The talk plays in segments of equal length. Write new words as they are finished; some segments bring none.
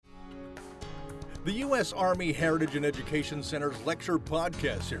The U.S. Army Heritage and Education Center's lecture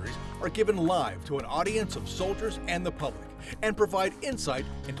podcast series are given live to an audience of soldiers and the public and provide insight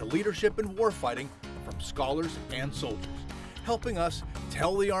into leadership and warfighting from scholars and soldiers, helping us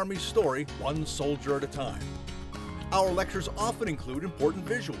tell the Army's story one soldier at a time. Our lectures often include important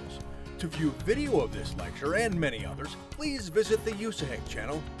visuals. To view video of this lecture and many others, please visit the USAHEC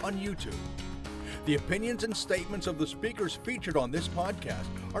channel on YouTube. The opinions and statements of the speakers featured on this podcast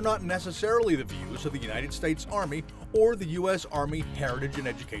are not necessarily the views of the United States Army or the U.S. Army Heritage and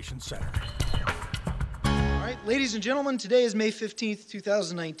Education Center. All right, ladies and gentlemen, today is May 15th,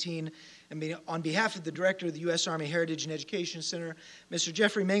 2019, and on behalf of the Director of the U.S. Army Heritage and Education Center, Mr.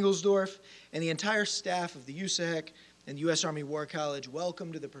 Jeffrey Mangelsdorf, and the entire staff of the USAHEC and U.S. Army War College,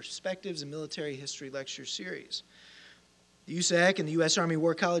 welcome to the Perspectives in Military History Lecture Series. The USAHEC and the U.S. Army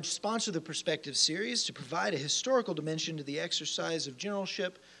War College sponsor the Perspectives Series to provide a historical dimension to the exercise of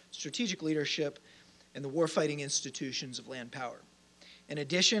generalship, strategic leadership, and the warfighting institutions of land power. In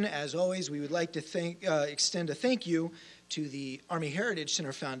addition, as always, we would like to extend a thank you to the Army Heritage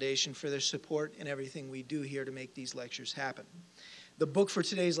Center Foundation for their support in everything we do here to make these lectures happen. The book for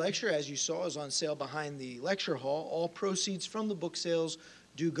today's lecture, as you saw, is on sale behind the lecture hall. All proceeds from the book sales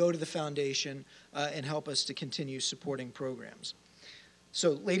do go to the foundation and help us to continue supporting programs.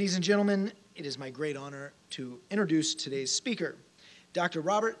 So, ladies and gentlemen, it is my great honor to introduce today's speaker. Dr.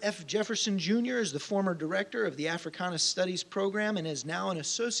 Robert F. Jefferson, Jr. is the former director of the Africana Studies program and is now an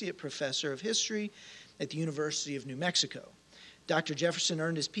associate professor of history at the University of New Mexico. Dr. Jefferson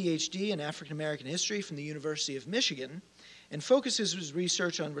earned his PhD in African American history from the University of Michigan and focuses his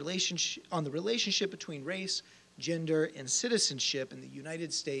research on the relationship between race, gender, and citizenship in the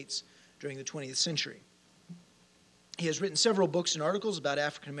United States during the 20th century. He has written several books and articles about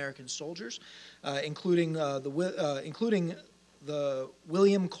African American soldiers, including the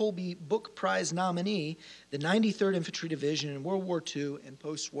William Colby Book Prize nominee, the 93rd Infantry Division in World War II and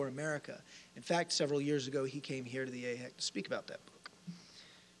post-war America. In fact, several years ago, he came here to the AHEC to speak about that book.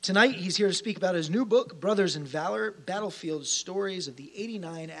 Tonight, he's here to speak about his new book, Brothers in Valor, Battlefield Stories of the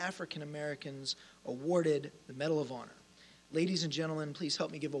 89 African Americans awarded the Medal of Honor. Ladies and gentlemen, please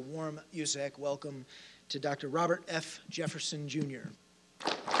help me give a warm USAHEC welcome to Dr. Robert F. Jefferson, Jr.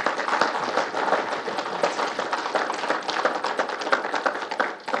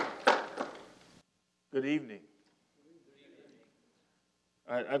 Good evening.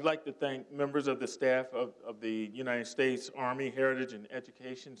 I'd like to thank members of the staff of the United States Army Heritage and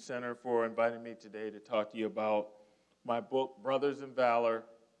Education Center for inviting me today to talk to you about my book, Brothers in Valor,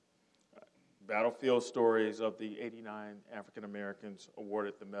 Battlefield Stories of the 89 African Americans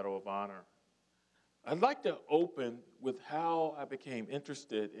awarded the Medal of Honor. I'd like to open with how I became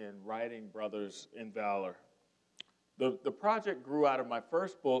interested in writing Brothers in Valor. The project grew out of my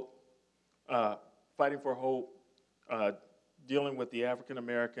first book, Fighting for Hope, dealing with the African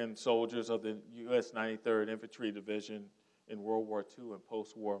American soldiers of the U.S. 93rd Infantry Division in World War II and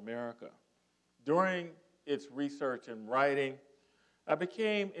post-war America. During its research and writing, I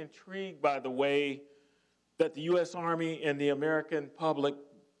became intrigued by the way that the U.S. Army and the American public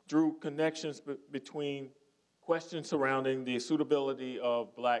drew connections between questions surrounding the suitability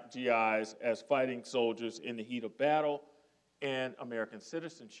of black GIs as fighting soldiers in the heat of battle and American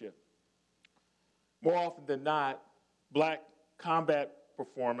citizenship. More often than not, black combat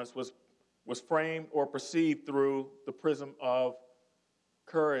performance was framed or perceived through the prism of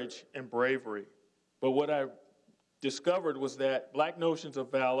courage and bravery. But what I discovered was that black notions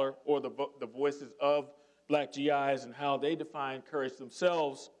of valor, or the voices of black GIs and how they define courage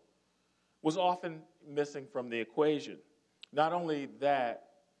themselves, was often missing from the equation. Not only that,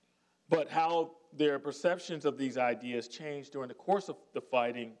 but how their perceptions of these ideas changed during the course of the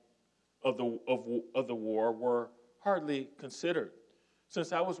fighting of the war were hardly considered.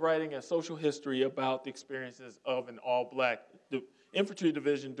 Since I was writing a social history about the experiences of an all-black infantry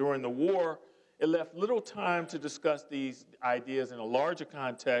division during the war, it left little time to discuss these ideas in a larger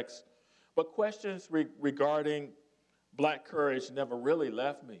context, but questions regarding black courage never really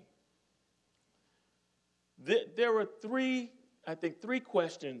left me. There were three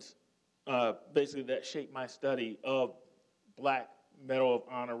questions basically that shaped my study of black Medal of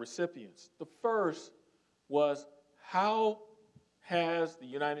Honor recipients. The first was, how has the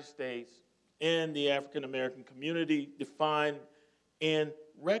United States and the African American community defined and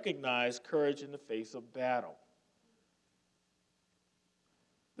recognized courage in the face of battle?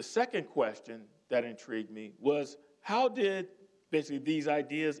 The second question that intrigued me was, how did basically these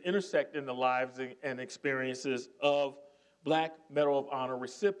ideas intersect in the lives and experiences of black Medal of Honor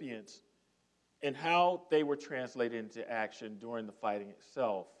recipients and how they were translated into action during the fighting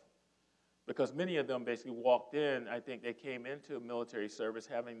itself? because many of them basically walked in, I think they came into military service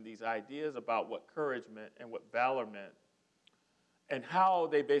having these ideas about what courage meant and what valor meant, and how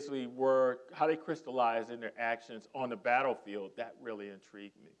they basically how they crystallized in their actions on the battlefield. That really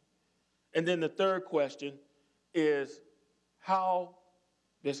intrigued me. And then the third question is how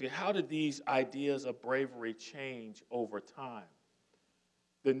did these ideas of bravery change over time?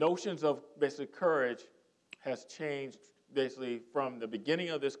 The notions of basically courage has changed basically from the beginning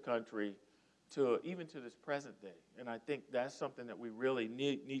of this country to even to this present day. And I think that's something that we really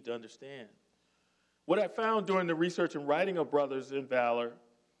need to understand. What I found during the research and writing of Brothers in Valor,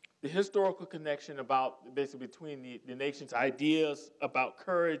 the historical connection about basically between the nation's ideas about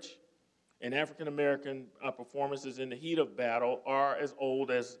courage and African-American performances in the heat of battle are as old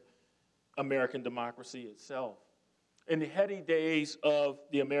as American democracy itself. In the heady days of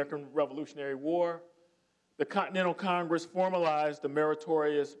the American Revolutionary War, the Continental Congress formalized the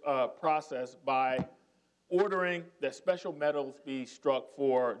meritorious process by ordering that special medals be struck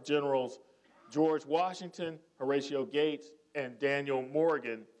for Generals George Washington, Horatio Gates, and Daniel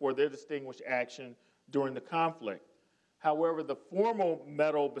Morgan for their distinguished action during the conflict. However, the formal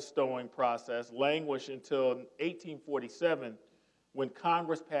medal bestowing process languished until 1847, when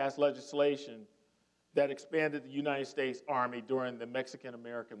Congress passed legislation that expanded the United States Army during the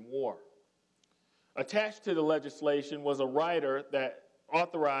Mexican-American War. Attached to the legislation was a rider that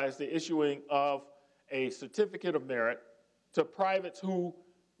authorized the issuing of a certificate of merit to privates who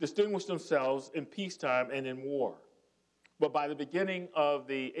distinguished themselves in peacetime and in war. But by the beginning of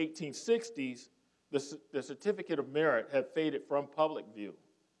the 1860s, the certificate of merit had faded from public view.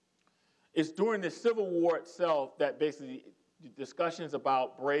 It's during the Civil War itself that basically discussions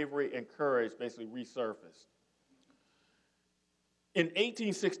about bravery and courage basically resurfaced. In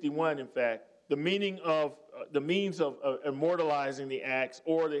 1861, in fact, the means of immortalizing the acts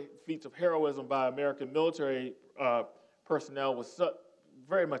or the feats of heroism by American military personnel was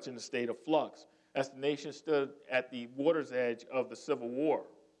very much in a state of flux as the nation stood at the water's edge of the Civil War.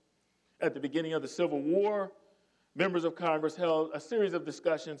 At the beginning of the Civil War, members of Congress held a series of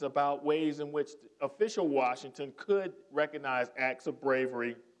discussions about ways in which official Washington could recognize acts of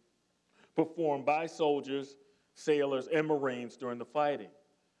bravery performed by soldiers, sailors, and Marines during the fighting.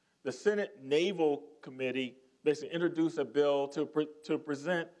 The Senate Naval Committee basically introduced a bill to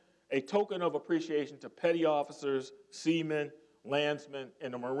present a token of appreciation to petty officers, seamen, landsmen,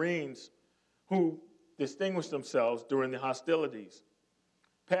 and the Marines who distinguished themselves during the hostilities.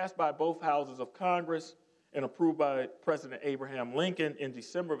 Passed by both houses of Congress and approved by President Abraham Lincoln in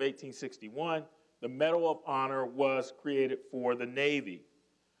December of 1861, the Medal of Honor was created for the Navy.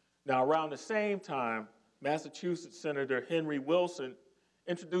 Now, around the same time, Massachusetts Senator Henry Wilson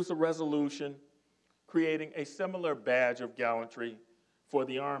introduced a resolution creating a similar badge of gallantry for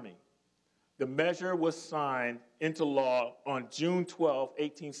the Army. The measure was signed into law on June 12,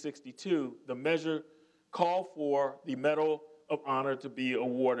 1862. The measure called for the Medal of Honor to be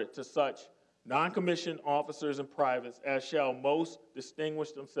awarded to such non-commissioned officers and privates as shall most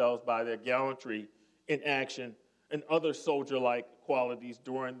distinguish themselves by their gallantry in action and other soldier-like qualities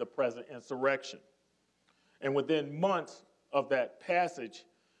during the present insurrection. And within months of that passage,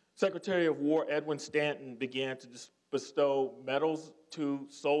 Secretary of War Edwin Stanton began to bestow medals to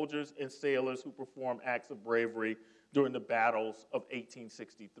soldiers and sailors who performed acts of bravery during the battles of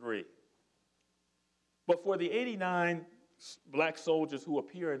 1863. But for the 89 black soldiers who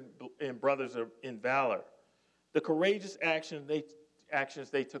appear in Brothers in Valor, the courageous actions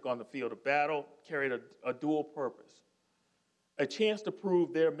they took on the field of battle carried a dual purpose. A chance to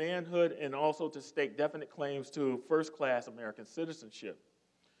prove their manhood and also to stake definite claims to first-class American citizenship.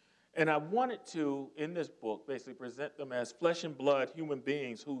 And I wanted to, in this book, basically present them as flesh and blood human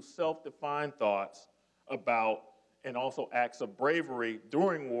beings whose self-defined thoughts about and also acts of bravery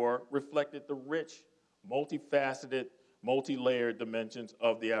during war reflected the rich, multifaceted, multi-layered dimensions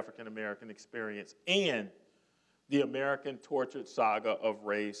of the African-American experience and the American tortured saga of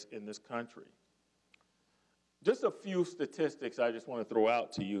race in this country. Just a few statistics I just want to throw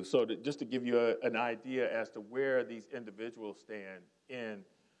out to you, just to give you an idea as to where these individuals stand in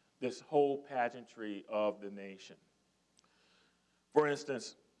this whole pageantry of the nation. For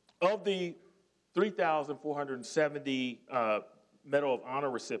instance, of the 3,470 Medal of Honor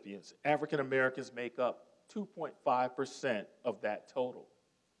recipients, African Americans make up 2.5% of that total.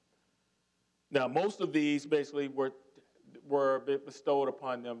 Now, most of these basically were bestowed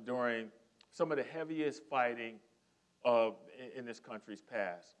upon them during some of the heaviest fighting in this country's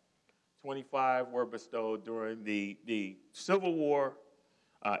past. 25 were bestowed during the Civil War,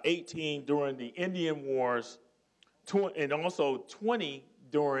 18 during the Indian Wars, and also 20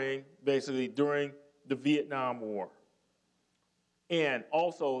 during the Vietnam War. And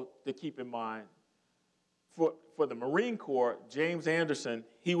also to keep in mind, for the Marine Corps, James Anderson,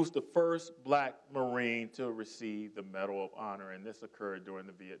 he was the first black Marine to receive the Medal of Honor, and this occurred during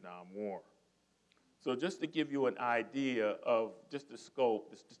the Vietnam War. So just to give you an idea of just the scope,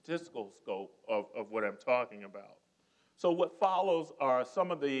 the statistical scope of what I'm talking about. So what follows are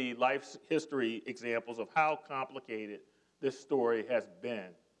some of the life history examples of how complicated this story has been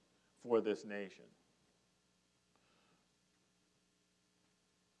for this nation.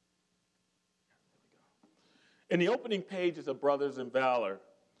 In the opening pages of Brothers in Valor,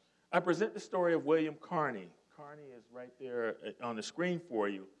 I present the story of William Carney. Carney is right there on the screen for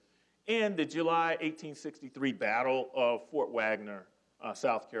you. And the July 1863 Battle of Fort Wagner,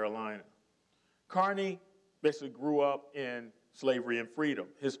 South Carolina. Carney basically grew up in slavery and freedom.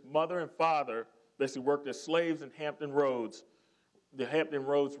 His mother and father basically worked as slaves in Hampton Roads, the Hampton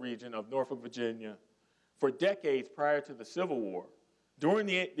Roads region of Norfolk, Virginia, for decades prior to the Civil War. During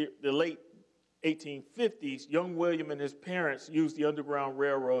the late 1850s, young William and his parents used the Underground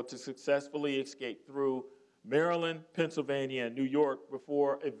Railroad to successfully escape through Maryland, Pennsylvania, and New York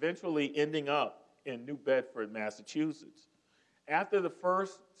before eventually ending up in New Bedford, Massachusetts. After the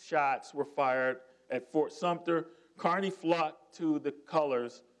first shots were fired at Fort Sumter, Carney flocked to the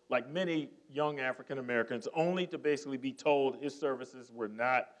colors like many young African Americans, only to basically be told his services were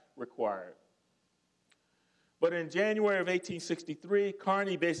not required. But in January of 1863,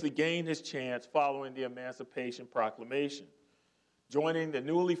 Carney basically gained his chance following the Emancipation Proclamation, joining the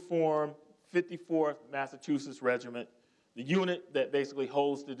newly formed 54th Massachusetts Regiment, the unit that basically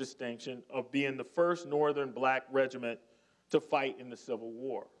holds the distinction of being the first Northern black regiment to fight in the Civil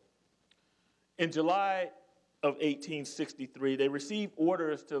War. In July of 1863, they received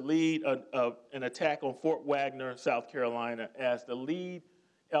orders to lead an attack on Fort Wagner, South Carolina, as the lead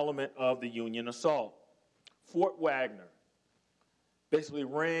element of the Union assault. Fort Wagner basically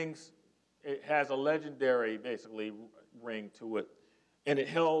it has a legendary basically ring to it, and it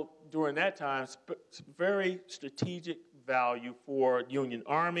held during that time very strategic value for Union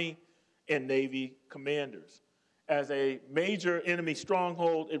Army and Navy commanders. As a major enemy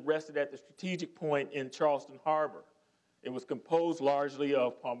stronghold, it rested at the strategic point in Charleston Harbor. It was composed largely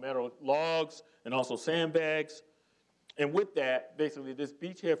of palmetto logs and also sandbags. And with that, basically, this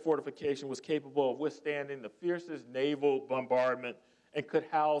beachhead fortification was capable of withstanding the fiercest naval bombardment and could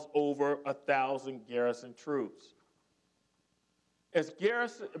house over 1,000 garrison troops. As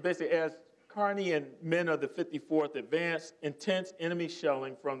Carney and men of the 54th advanced, intense enemy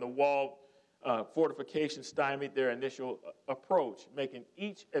shelling from the wall fortification stymied their initial approach, making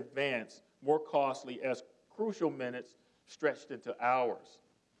each advance more costly as crucial minutes stretched into hours.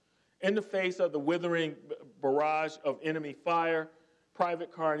 In the face of the withering barrage of enemy fire,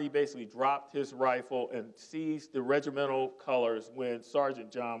 Private Carney basically dropped his rifle and seized the regimental colors when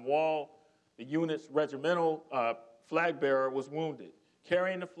Sergeant John Wall, the unit's regimental flag bearer, was wounded.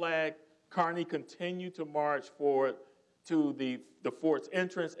 Carrying the flag, Carney continued to march forward to the fort's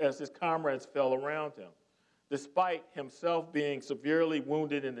entrance as his comrades fell around him. Despite himself being severely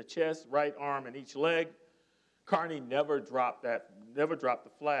wounded in the chest, right arm, and each leg, Carney never dropped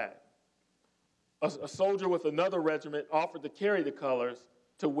the flag. A soldier with another regiment offered to carry the colors,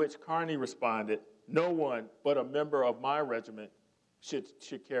 to which Carney responded, "No one but a member of my regiment should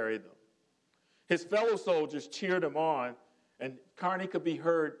carry them." His fellow soldiers cheered him on, and Carney could be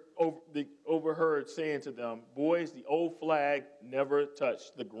overheard saying to them, "Boys, the old flag never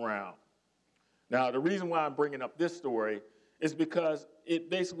touched the ground." Now, the reason why I'm bringing up this story is because it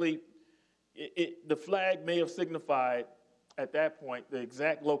basically, the flag may have signified at that point the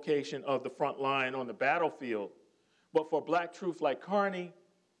exact location of the front line on the battlefield. But for black troops like Carney,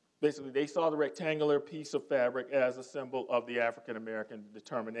 basically they saw the rectangular piece of fabric as a symbol of the African-American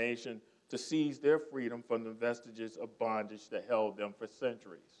determination to seize their freedom from the vestiges of bondage that held them for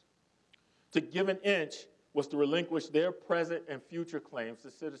centuries. To give an inch was to relinquish their present and future claims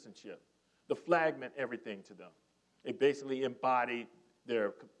to citizenship. The flag meant everything to them. It basically embodied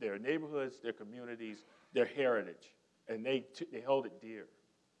their neighborhoods, their communities, their heritage. And they held it dear.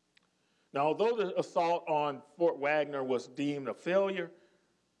 Now, although the assault on Fort Wagner was deemed a failure,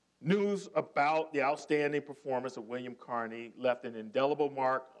 news about the outstanding performance of William Carney left an indelible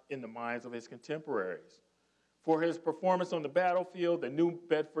mark in the minds of his contemporaries. For his performance on the battlefield, the New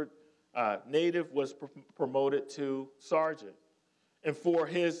Bedford native was promoted to sergeant. And for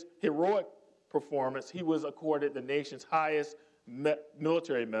his heroic performance, he was accorded the nation's highest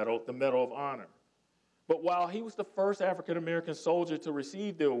military medal, the Medal of Honor. But while he was the first African-American soldier to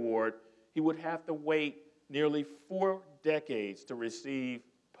receive the award, he would have to wait nearly 4 decades to receive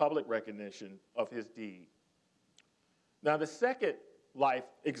public recognition of his deed. Now, the second life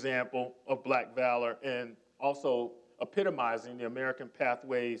example of black valor and also epitomizing the American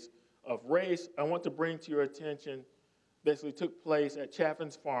pathways of race, I want to bring to your attention basically took place at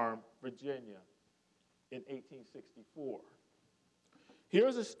Chaffin's Farm, Virginia in 1864.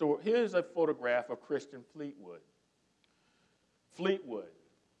 Here's a photograph of Christian Fleetwood. Fleetwood,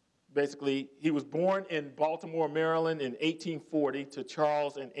 basically, he was born in Baltimore, Maryland in 1840 to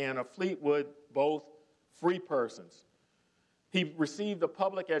Charles and Anna Fleetwood, both free persons. He received a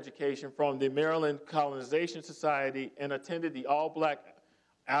public education from the Maryland Colonization Society and attended the all-black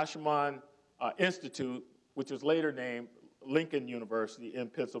Ashmun Institute, which was later named Lincoln University in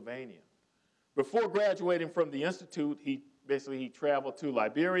Pennsylvania. Before graduating from the institute, he traveled to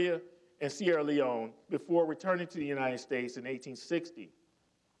Liberia and Sierra Leone before returning to the United States in 1860.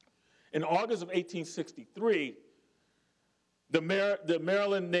 In August of 1863, the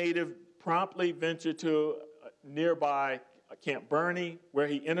Maryland native promptly ventured to nearby Camp Birney, where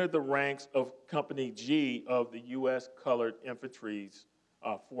he entered the ranks of Company G of the U.S. Colored Infantry's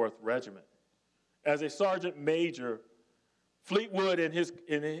 4th Regiment. As a sergeant major, Fleetwood and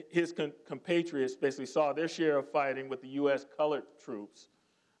his compatriots basically saw their share of fighting with the U.S. colored troops,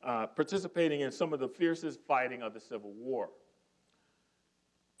 participating in some of the fiercest fighting of the Civil War.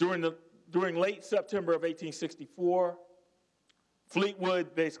 During late September of 1864,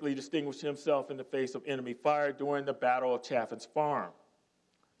 Fleetwood basically distinguished himself in the face of enemy fire during the Battle of Chaffin's Farm,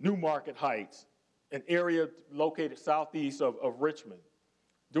 New Market Heights, an area located southeast of Richmond.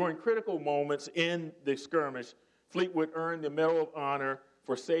 During critical moments in the skirmish, Fleetwood earned the Medal of Honor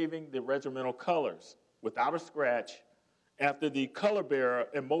for saving the regimental colors without a scratch after the color bearer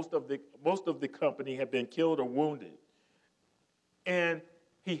and most of the company had been killed or wounded. And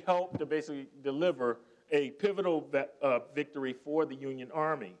he helped to basically deliver a pivotal victory for the Union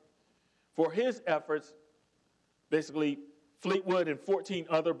Army. For his efforts, basically, Fleetwood and 14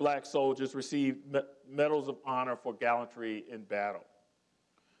 other black soldiers received medals of honor for gallantry in battle.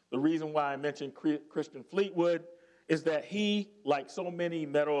 The reason why I mentioned Christian Fleetwood is that he, like so many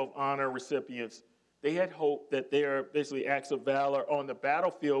Medal of Honor recipients, they had hoped that their basically acts of valor on the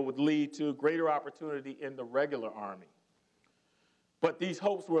battlefield would lead to greater opportunity in the regular army. But these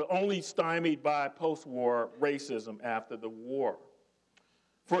hopes were only stymied by post-war racism after the war.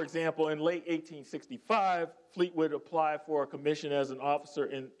 For example, in late 1865, Fleetwood applied for a commission as an officer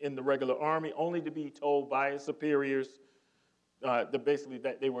in the regular army, only to be told by his superiors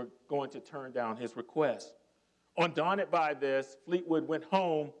that they were going to turn down his request. Undaunted by this, Fleetwood went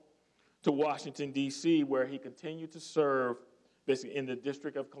home to Washington, D.C., where he continued to serve basically in the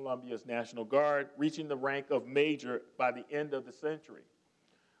District of Columbia's National Guard, reaching the rank of major by the end of the century.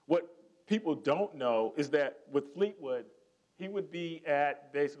 What people don't know is that with Fleetwood, he would be at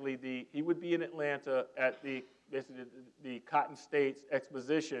he would be in Atlanta at the Cotton States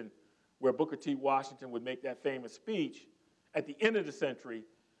Exposition, where Booker T. Washington would make that famous speech at the end of the century.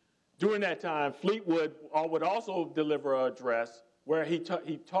 During that time, Fleetwood would also deliver an address where he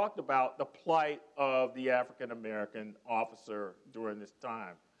talked about the plight of the African-American officer during this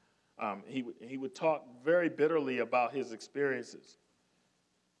time. He would talk very bitterly about his experiences.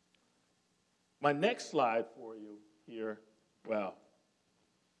 My next slide for you here,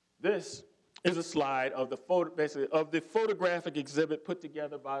 this is a slide of the photographic exhibit put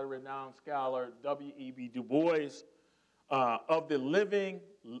together by the renowned scholar W.E.B. Du Bois of the living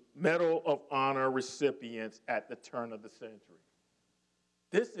Medal of Honor recipients at the turn of the century.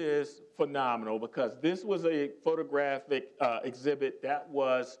 This is phenomenal because this was a photographic exhibit that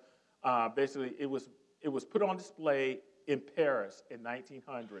was it was put on display in Paris in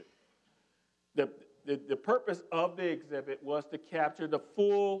 1900. The purpose of the exhibit was to capture the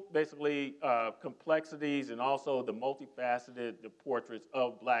full, complexities and also the multifaceted portraits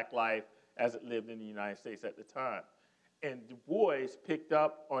of black life as it lived in the United States at the time. And Du Bois picked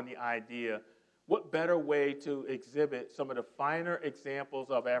up on the idea, what better way to exhibit some of the finer examples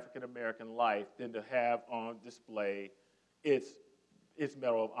of African-American life than to have on display its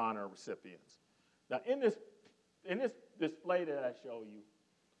Medal of Honor recipients. Now, in this display that I show you,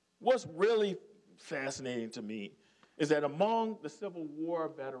 what's really fascinating to me is that among the Civil War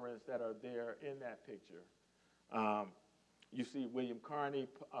veterans that are there in that picture, you see William Carney,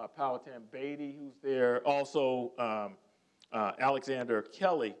 Powhatan Beatty, who's there, also Alexander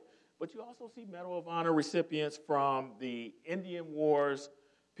Kelly. But you also see Medal of Honor recipients from the Indian Wars,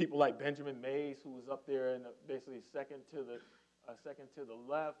 people like Benjamin Mays, who was up there in second to the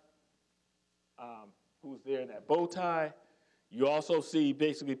left, who's there in that bow tie. You also see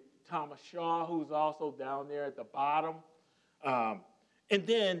Thomas Shaw, who's also down there at the bottom, And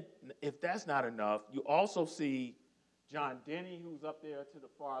then, if that's not enough, you also see John Denny, who's up there to the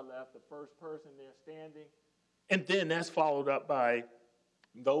far left, the first person there standing. And then that's followed up by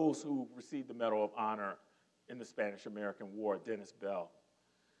those who received the Medal of Honor in the Spanish-American War, Dennis Bell.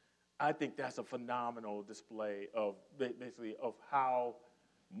 I think that's a phenomenal display of basically of how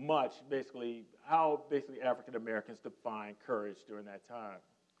African Americans defined courage during that time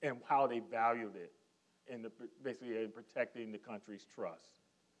and how they valued it in protecting the country's trust.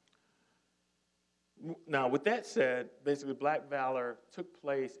 Now, with that said, basically Black Valor took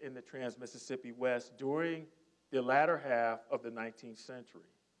place in the Trans-Mississippi West during the latter half of the 19th century.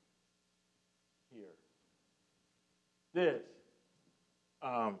 Here. This.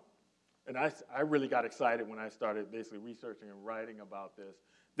 And I really got excited when I started basically researching and writing about this.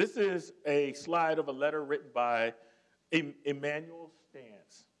 This is a slide of a letter written by Emmanuel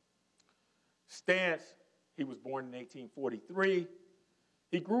Stantz. Stantz, he was born in 1843.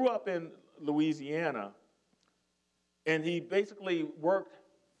 He grew up in Louisiana, and he basically worked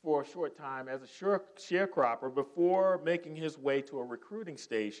for a short time as a sharecropper before making his way to a recruiting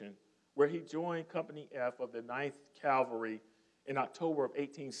station where he joined Company F of the 9th Cavalry in October of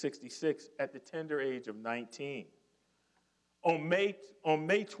 1866 at the tender age of 19. On May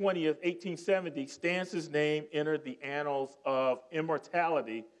 20th, 1870, Stantz's name entered the annals of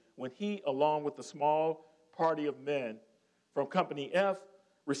immortality when he, along with a small party of men from Company F,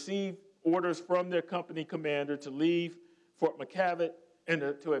 received orders from their company commander to leave Fort McCavitt and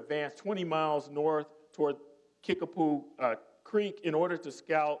to advance 20 miles north toward Kickapoo Creek in order to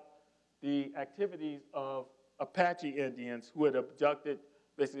scout the activities of Apache Indians who had abducted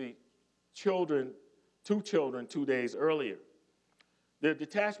basically two children 2 days earlier. The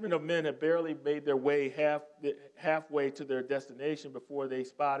detachment of men had barely made their way halfway to their destination before they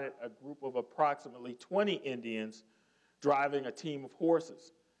spotted a group of approximately 20 Indians driving a team of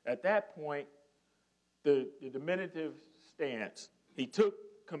horses. At that point, the diminutive Stantz, he took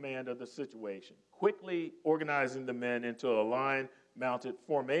command of the situation, quickly organizing the men into a line-mounted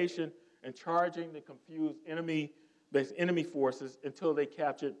formation and charging the confused enemy forces until they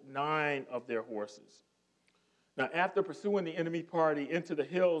captured 9 of their horses. Now, after pursuing the enemy party into the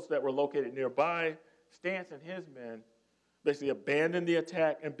hills that were located nearby, Stantz and his men basically abandoned the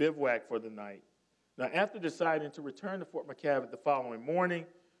attack and bivouacked for the night. Now, after deciding to return to Fort McCavitt the following morning,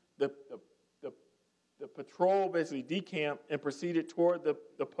 the patrol basically decamped and proceeded toward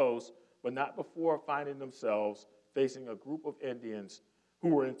the post, but not before finding themselves facing a group of Indians who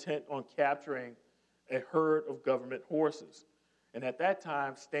were intent on capturing a herd of government horses. And at that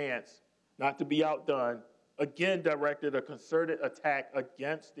time, Stantz, not to be outdone, again directed a concerted attack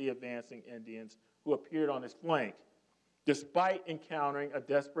against the advancing Indians who appeared on his flank, despite encountering a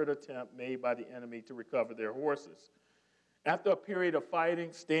desperate attempt made by the enemy to recover their horses. After a period of fighting,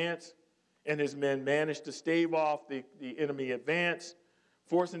 Stantz and his men managed to stave off the enemy advance,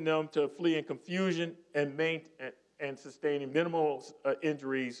 forcing them to flee in confusion and sustaining minimal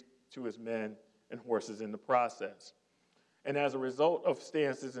injuries to his men and horses in the process. And as a result of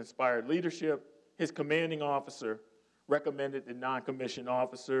Stantz's inspired leadership, his commanding officer recommended the non-commissioned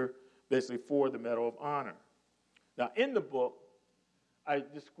officer basically for the Medal of Honor. Now, in the book, I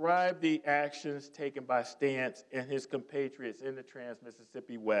describe the actions taken by Stantz and his compatriots in the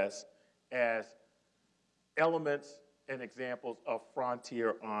Trans-Mississippi West as elements and examples of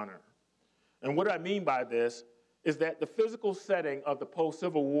frontier honor. And what I mean by this is that the physical setting of the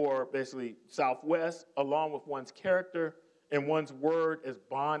post-Civil War, basically Southwest, along with one's character and one's word as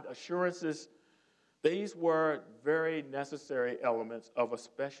bond assurances, these were very necessary elements of a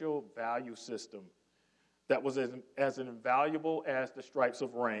special value system that was as invaluable as the stripes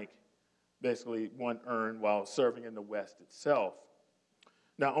of rank, basically one earned while serving in the West itself.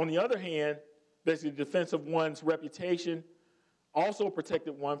 Now, on the other hand, basically the defense of one's reputation also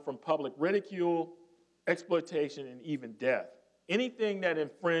protected one from public ridicule, exploitation, and even death. Anything that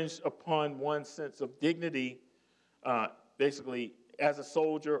infringed upon one's sense of dignity, basically as a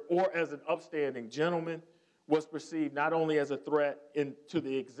soldier or as an upstanding gentleman, was perceived not only as a threat to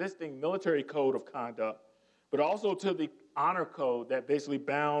the existing military code of conduct, but also to the honor code that basically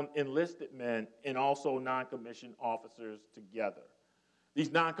bound enlisted men and also non-commissioned officers together.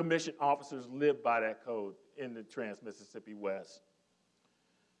 These non-commissioned officers lived by that code in the Trans-Mississippi West.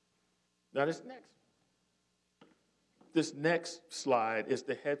 Now this next slide is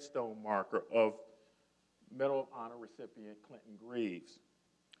the headstone marker of Medal of Honor recipient Clinton Greaves.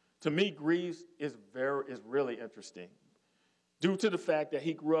 To me, Greaves is really interesting due to the fact that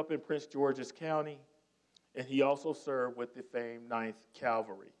he grew up in Prince George's County, and he also served with the famed 9th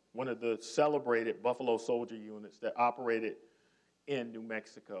Cavalry, one of the celebrated Buffalo Soldier units that operated in New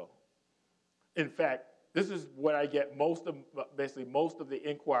Mexico. In fact, this is what I get basically most of the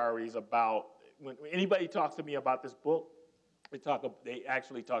inquiries about. When anybody talks to me about this book, they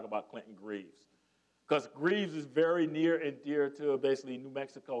actually talk about Clinton Greaves. Because Greaves is very near and dear to basically New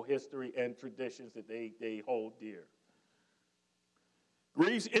Mexico history and traditions that they hold dear.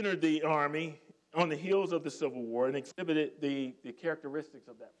 Greaves entered the Army on the heels of the Civil War and exhibited the characteristics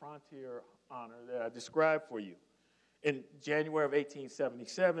of that frontier honor that I described for you. In January of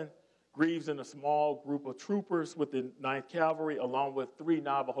 1877, Greaves and a small group of troopers with the 9th Cavalry, along with 3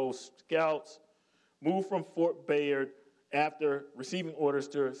 Navajo scouts, moved from Fort Bayard after receiving orders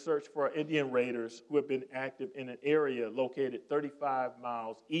to search for Indian raiders who had been active in an area located 35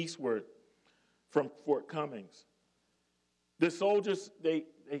 miles eastward from Fort Cummings. The soldiers, they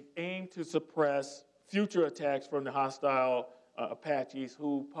aimed to suppress future attacks from the hostile Apaches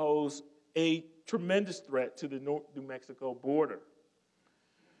who posed a tremendous threat to the New Mexico border.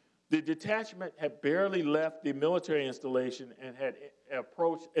 The detachment had barely left the military installation and had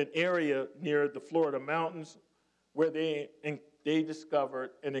approached an area near the Florida mountains where they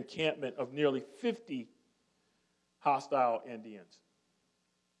discovered an encampment of nearly 50 hostile Indians.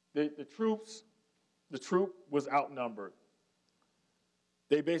 The troop was outnumbered.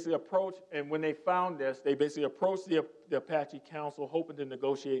 They basically approached, and when they found this, they basically approached the Apache Council hoping to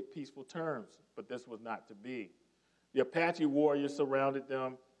negotiate peaceful terms, but this was not to be. The Apache warriors surrounded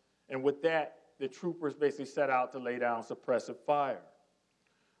them, and with that, the troopers basically set out to lay down suppressive fire.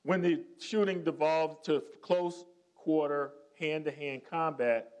 When the shooting devolved to close quarter, hand-to-hand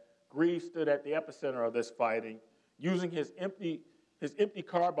combat, Greaves stood at the epicenter of this fighting. Using his empty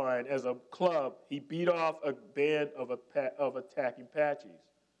carbine as a club, he beat off a band of attacking Apaches.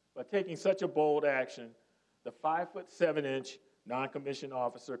 By taking such a bold action, the 5'7" non-commissioned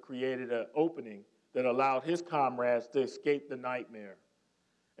officer created an opening that allowed his comrades to escape the nightmare.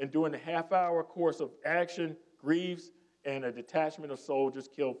 And during the half-hour course of action, Greaves and a detachment of soldiers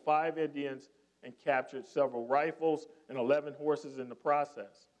killed 5 Indians and captured several rifles and 11 horses in the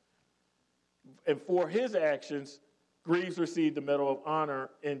process. And for his actions, Greaves received the Medal of Honor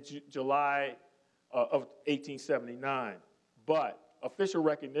in July of 1879. But official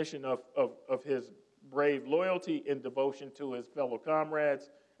recognition of his brave loyalty and devotion to his fellow comrades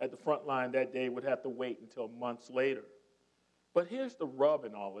at the front line that day would have to wait until months later. But here's the rub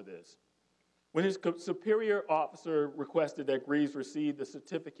in all of this. When his superior officer requested that Greaves receive the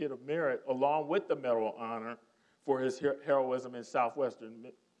Certificate of Merit along with the Medal of Honor for his heroism in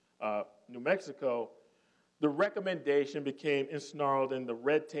southwestern New Mexico, the recommendation became ensnarled in the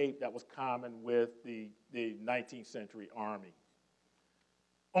red tape that was common with the 19th century Army.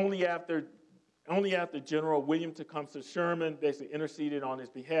 Only after General William Tecumseh Sherman basically interceded on his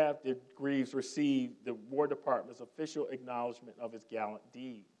behalf did Greaves receive the War Department's official acknowledgement of his gallant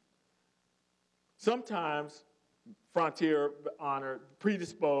deed. Sometimes frontier honor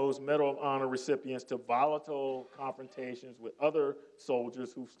predisposed Medal of Honor recipients to volatile confrontations with other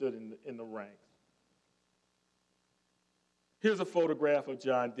soldiers who stood in the ranks. Here's a photograph of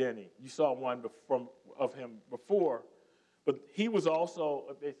John Denny. You saw one of him before, but he was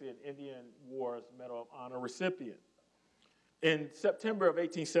also basically an Indian Wars Medal of Honor recipient. In September of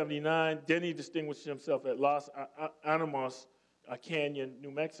 1879, Denny distinguished himself at Los Alamos Canyon,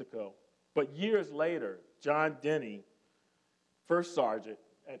 New Mexico. But years later, John Denny, first sergeant,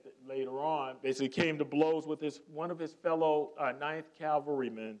 later on, basically came to blows with one of his fellow 9th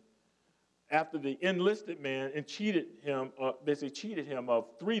Cavalrymen after the enlisted man and cheated him of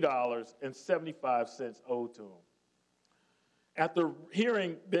 $3.75 owed to him. After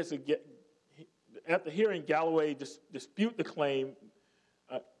hearing Galloway dispute the claim,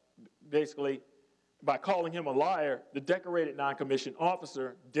 basically by calling him a liar, the decorated non-commissioned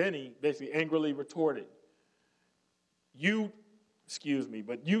officer, Denny, basically angrily retorted, you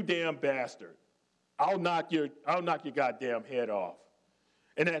damn bastard, I'll knock your goddamn head off.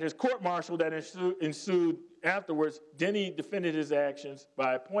 And at his court-martial that ensued afterwards, Denny defended his actions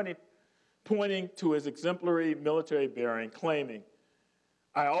by pointing to his exemplary military bearing, claiming,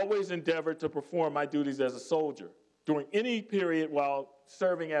 I always endeavored to perform my duties as a soldier. During any period while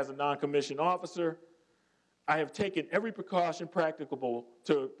serving as a non-commissioned officer, I have taken every precaution practicable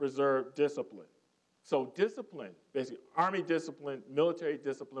to preserve discipline. So discipline, basically Army discipline, military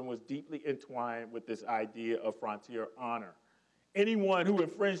discipline was deeply entwined with this idea of frontier honor. Anyone who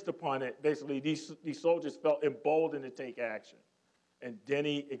infringed upon it, basically these soldiers felt emboldened to take action. And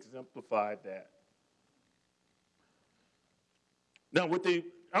Denny exemplified that. Now, with the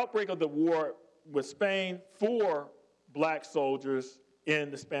outbreak of the war with Spain, 4 black soldiers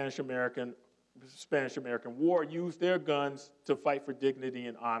in the Spanish-American Spanish-American War used their guns to fight for dignity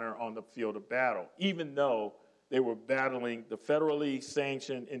and honor on the field of battle, even though they were battling the federally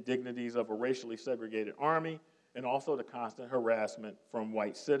sanctioned indignities of a racially segregated army and also the constant harassment from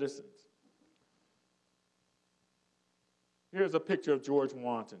white citizens. Here's a picture of George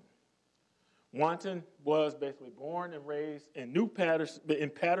Wanton. Wanton was basically born and raised in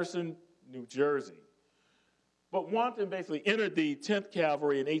Paterson, New Jersey. But Wanton basically entered the 10th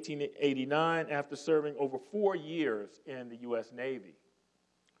Cavalry in 1889 after serving over 4 years in the U.S. Navy.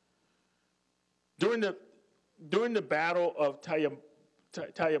 During the Battle of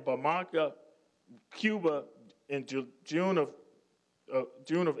Tayabamanca, Cuba, in June of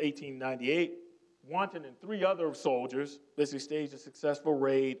 1898, Wanton and 3 other soldiers basically staged a successful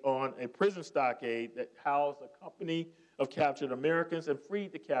raid on a prison stockade that housed a company of captured Americans and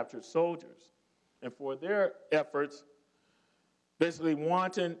freed the captured soldiers. And for their efforts, basically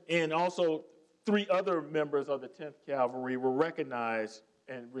Wanton and also 3 other members of the 10th Cavalry were recognized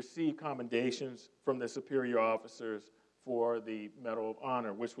and received commendations from their superior officers for the Medal of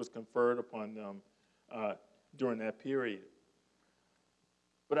Honor, which was conferred upon them during that period.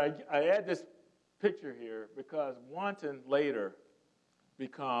 But I add this picture here because Wanton later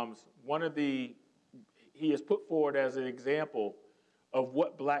becomes he is put forward as an example of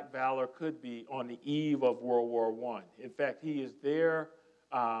what black valor could be on the eve of World War I. In fact, he is there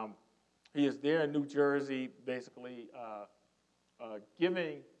in New Jersey, basically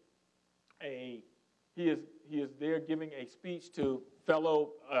giving a speech to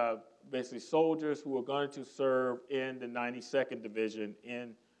fellow basically soldiers who are going to serve in the 92nd Division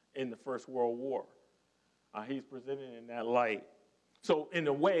in the First World War. He's presented in that light. So in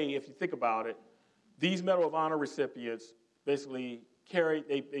a way, if you think about it, these Medal of Honor recipients basically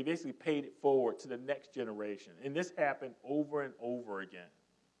they basically paid it forward to the next generation. And this happened over and over again.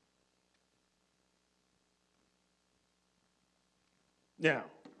 Now,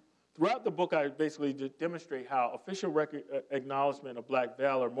 throughout the book, I basically demonstrate how official acknowledgement of black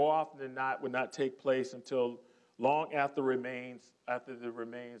valor more often than not would not take place until long after the remains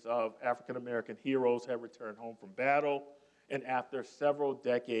of African-American heroes have returned home from battle and after several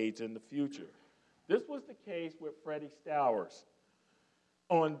decades in the future. This was the case with Freddie Stowers.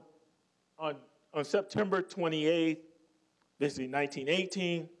 On September 28th, basically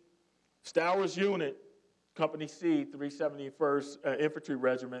 1918, Stowers' unit, Company C, 371st Infantry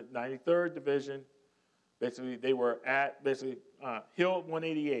Regiment, 93rd Division, basically they were at Hill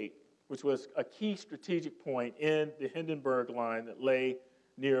 188, which was a key strategic point in the Hindenburg line that lay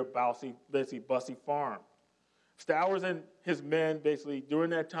near Bussey Farm. Stowers and his men basically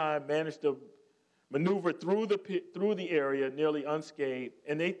during that time managed to maneuver through the area nearly unscathed,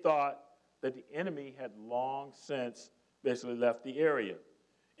 and they thought that the enemy had long since basically left the area.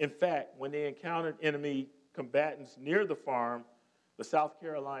 In fact, when they encountered enemy combatants near the farm, the South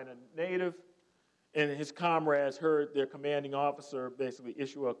Carolina native and his comrades heard their commanding officer basically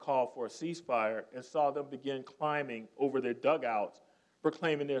issue a call for a ceasefire and saw them begin climbing over their dugouts,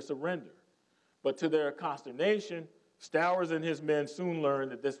 proclaiming their surrender. But to their consternation, Stowers and his men soon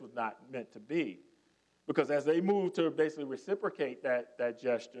learned that this was not meant to be. Because as they moved to basically reciprocate that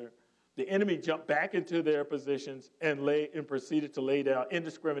gesture, the enemy jumped back into their positions and proceeded to lay down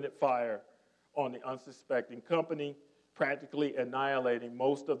indiscriminate fire on the unsuspecting company, practically annihilating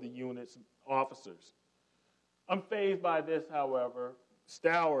most of the unit's officers. Unfazed by this, however,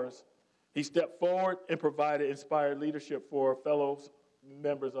 Stowers, he stepped forward and provided inspired leadership for fellow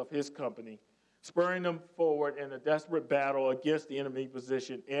members of his company, spurring them forward in a desperate battle against the enemy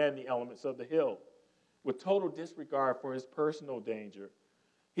position and the elements of the hill. With total disregard for his personal danger,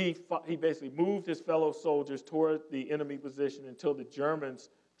 he basically moved his fellow soldiers toward the enemy position until the Germans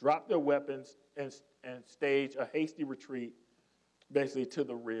dropped their weapons and staged a hasty retreat basically to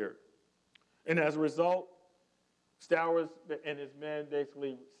the rear. And as a result, Stowers and his men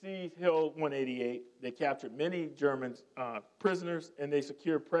basically seized Hill 188. They captured many German prisoners, and they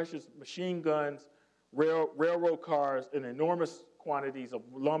secured precious machine guns, railroad cars, and enormous quantities of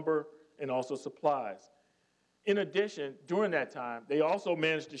lumber and also supplies. In addition, during that time, they also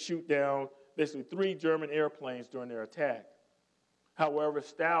managed to shoot down basically 3 German airplanes during their attack. However,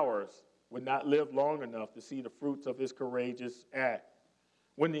 Stowers would not live long enough to see the fruits of his courageous act.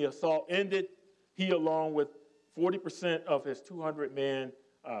 When the assault ended, he, along with 40% of his 200-man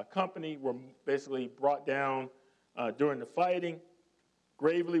company, were basically brought down during the fighting,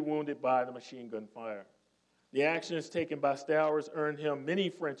 gravely wounded by the machine gun fire. The actions taken by Stowers earned him many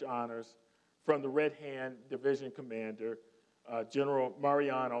French honors from the Red Hand Division commander, General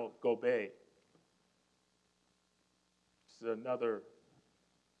Mariano Gobet. This is another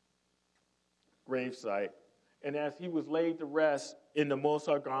gravesite. And as he was laid to rest in the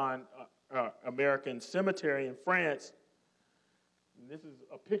Montsorgon American Cemetery in France, and this is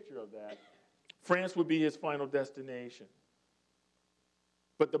a picture of that, France would be his final destination.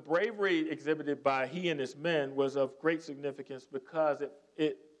 But the bravery exhibited by he and his men was of great significance because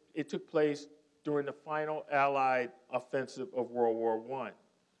it took place during the final Allied offensive of World War I.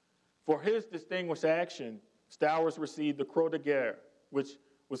 For his distinguished action, Stowers received the Croix de Guerre, which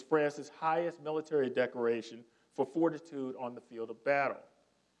was France's highest military decoration for fortitude on the field of battle.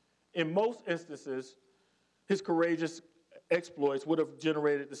 In most instances, his courageous exploits would have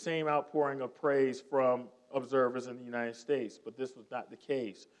generated the same outpouring of praise from observers in the United States, but this was not the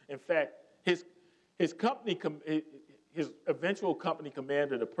case. In fact, his eventual company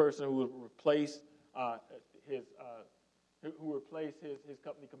commander, the person who would replace his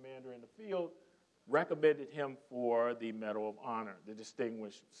company commander in the field, recommended him for the Medal of Honor, the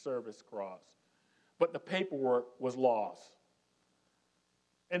Distinguished Service Cross. But the paperwork was lost.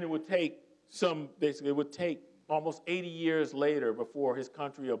 And it would take almost 80 years later before his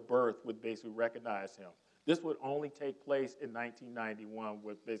country of birth would basically recognize him. This would only take place in 1991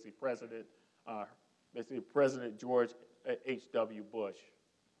 with President George H.W. Bush.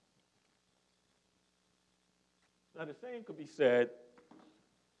 Now, the same could be said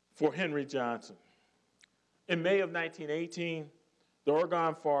for Henry Johnson. In May of 1918, the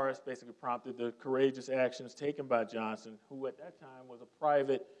Oregon Forest basically prompted the courageous actions taken by Johnson, who at that time was a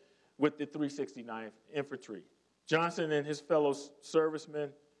private with the 369th Infantry. Johnson and his fellow servicemen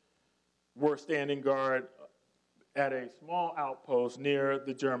were standing guard at a small outpost near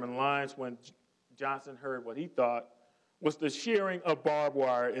the German lines when Johnson heard what he thought was the shearing of barbed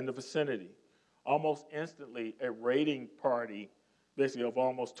wire in the vicinity. Almost instantly, a raiding party, basically of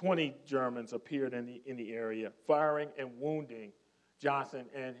almost 20 Germans, appeared in the area, firing and wounding Johnson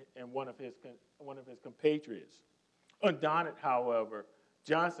and one of his compatriots. Undaunted, however,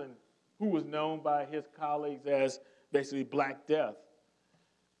 Johnson, who was known by his colleagues as basically Black Death,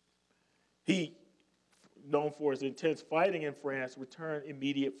 he, known for his intense fighting in France, returned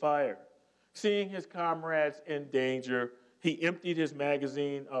immediate fire. Seeing his comrades in danger, he emptied his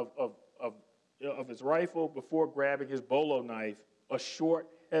magazine of his rifle before grabbing his bolo knife, a short,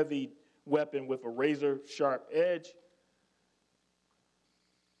 heavy weapon with a razor-sharp edge.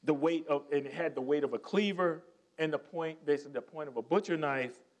 It had the weight of a cleaver and basically the point of a butcher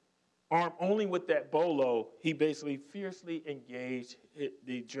knife. Armed only with that bolo, he basically fiercely engaged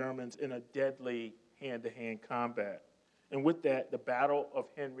the Germans in a deadly hand-to-hand combat. And with that, the Battle of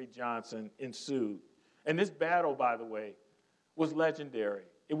Henry Johnson ensued. And this battle, by the way, was legendary.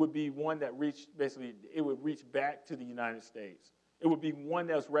 It would be one that would reach back to the United States. It would be one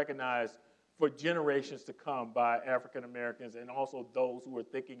that was recognized for generations to come by African Americans and also those who were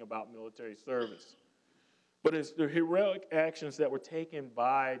thinking about military service. But it's the heroic actions that were taken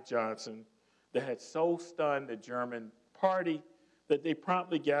by Johnson that had so stunned the German party that they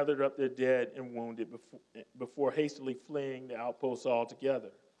promptly gathered up their dead and wounded before hastily fleeing the outposts altogether.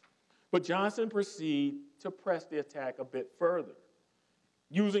 But Johnson proceeded to press the attack a bit further,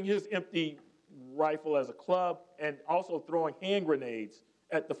 using his empty rifle as a club and also throwing hand grenades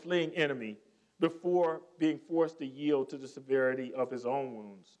at the fleeing enemy before being forced to yield to the severity of his own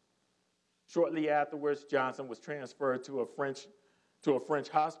wounds. Shortly afterwards, Johnson was transferred to a French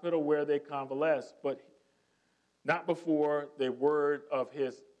hospital where they convalesced, but not before the word of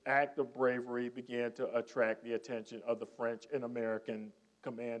his act of bravery began to attract the attention of the French and American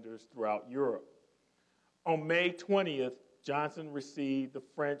commanders throughout Europe. On May 20th, Johnson received the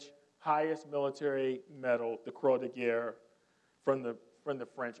French highest military medal, the Croix de Guerre, from the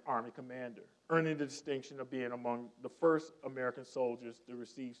French Army commander, earning the distinction of being among the first American soldiers to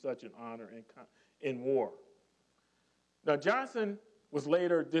receive such an honor in war. Now, Johnson was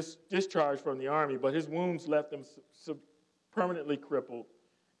later discharged from the Army, but his wounds left him permanently crippled,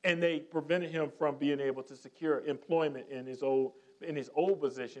 and they prevented him from being able to secure employment in his old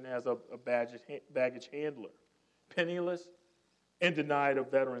position as a baggage handler. Penniless and denied a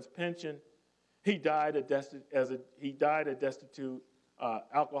veteran's pension, he died a destitute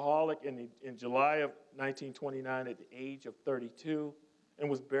alcoholic in July of 1929 at the age of 32, and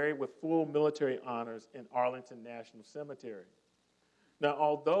was buried with full military honors in Arlington National Cemetery. Now,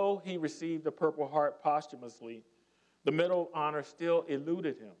 although he received the Purple Heart posthumously, the Medal of Honor still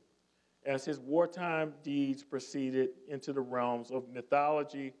eluded him, as his wartime deeds proceeded into the realms of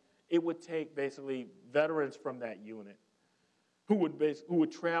mythology. It would take basically veterans from that unit who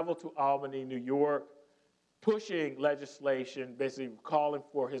would travel to Albany, New York, pushing legislation, basically calling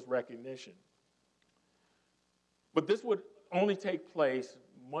for his recognition. But this would only take place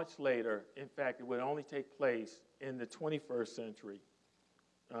much later. In fact, it would only take place in the 21st century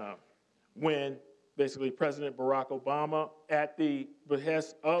when basically President Barack Obama, at the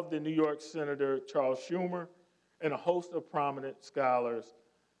behest of the New York Senator Charles Schumer and a host of prominent scholars,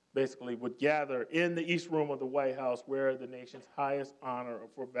 basically would gather in the East Room of the White House where the nation's highest honor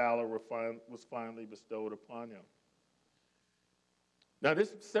for valor was finally bestowed upon him. Now,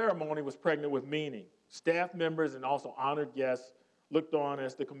 this ceremony was pregnant with meaning. Staff members and also honored guests looked on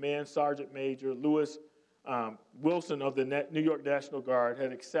as the Command Sergeant Major Lewis Wilson of the New York National Guard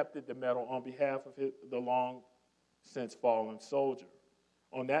had accepted the medal on behalf of the long since fallen soldier.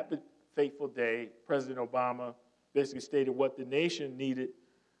 On that fateful day, President Obama basically stated what the nation needed,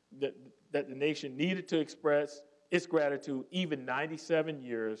 that the nation needed to express its gratitude even 97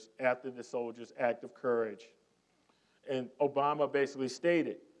 years after the soldier's act of courage. And Obama basically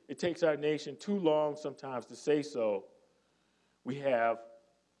stated, it takes our nation too long sometimes to say so. We have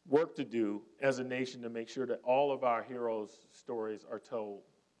work to do as a nation to make sure that all of our heroes' stories are told.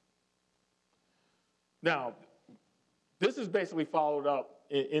 Now, this is basically followed up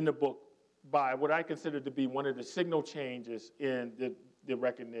in the book by what I consider to be one of the signal changes in the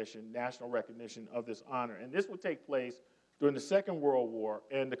recognition, national recognition of this honor. And this would take place during the Second World War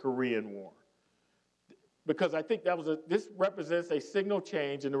and the Korean War. Because I think this represents a signal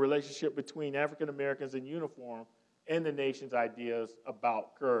change in the relationship between African Americans in uniform and the nation's ideas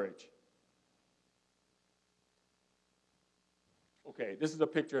about courage. Okay, this is a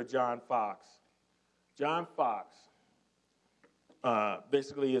picture of John Fox. John Fox,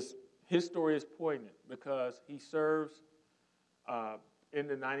 basically, his story is poignant because he serves in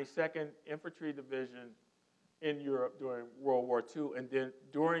the 92nd Infantry Division in Europe during World War II, and then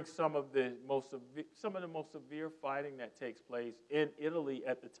during some of the most severe fighting that takes place in Italy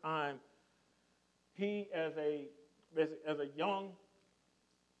at the time, he, as a young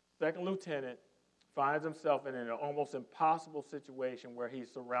second lieutenant, finds himself in an almost impossible situation where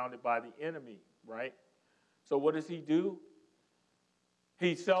he's surrounded by the enemy, right? So what does he do?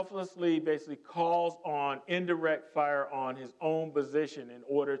 He selflessly basically calls on indirect fire on his own position in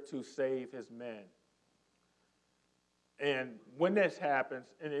order to save his men. And when this happens,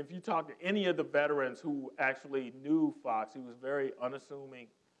 and if you talk to any of the veterans who actually knew Fox, he was very unassuming,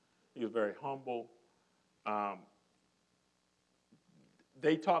 he was very humble.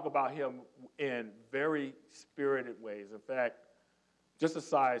 They talk about him in very spirited ways. In fact, just a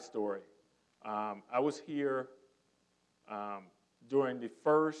side story. I was here during the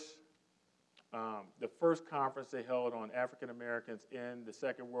first conference they held on African Americans in the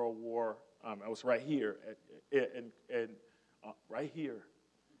Second World War. I was right here, right here,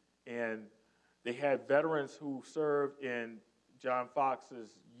 and they had veterans who served in John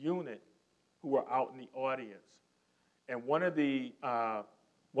Fox's unit who were out in the audience, and one of the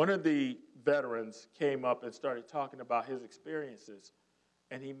veterans came up and started talking about his experiences,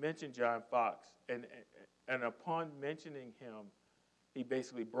 and he mentioned John Fox, and upon mentioning him, he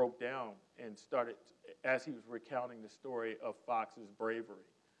basically broke down and started, as he was recounting the story of Fox's bravery.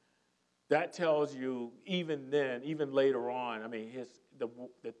 That tells you, even then, even later on, I mean, the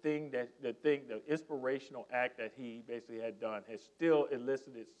inspirational act that he basically had done has still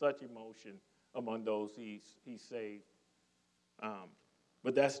elicited such emotion among those he saved.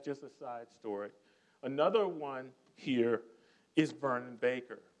 But that's just a side story. Another one here is Vernon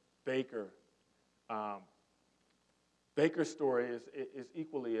Baker. Baker's story is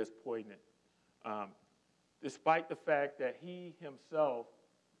equally as poignant. Despite the fact that he himself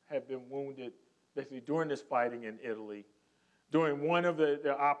had been wounded basically during this fighting in Italy, during one of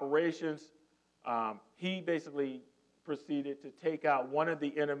the operations, he basically proceeded to take out one of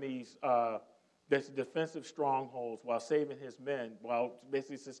the enemy's defensive strongholds while saving his men, while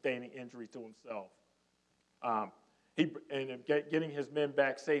basically sustaining injury to himself. Getting his men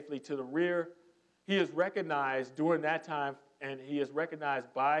back safely to the rear. He is recognized during that time, and he is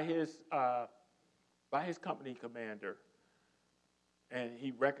recognized by his company commander. And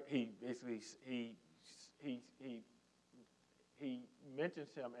he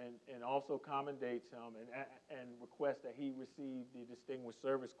mentions him and also commendates him and requests that he receive the Distinguished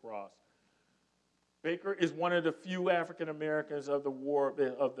Service Cross. Baker is one of the few African Americans of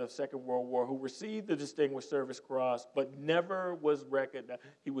the Second World War who received the Distinguished Service Cross, but never was recognized.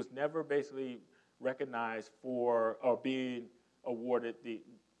 He was never basically recognized for or being awarded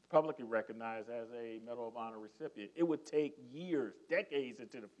publicly recognized as a Medal of Honor recipient. It would take years, decades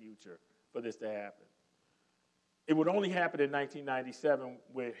into the future for this to happen. It would only happen in 1997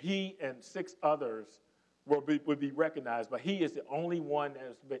 where he and 6 others would be recognized, but he is the only one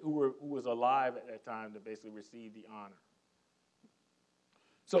who was alive at that time to basically receive the honor.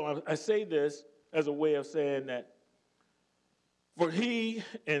 So I say this as a way of saying that for he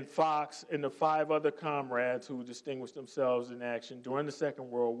and Fox and the 5 other comrades who distinguished themselves in action during the Second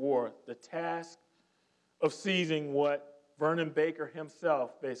World War, the task of seizing what Vernon Baker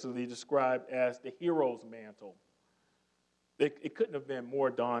himself basically described as the hero's mantle, it couldn't have been more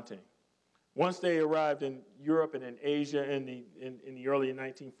daunting. Once they arrived in Europe and in Asia in the early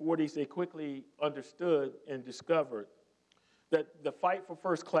 1940s, they quickly understood and discovered that the fight for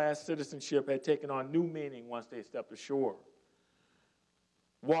first-class citizenship had taken on new meaning once they stepped ashore.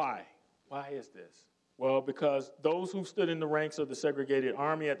 Why? Why is this? Well, because those who stood in the ranks of the segregated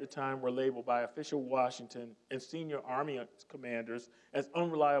army at the time were labeled by official Washington and senior army commanders as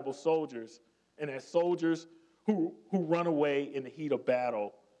unreliable soldiers and as soldiers who run away in the heat of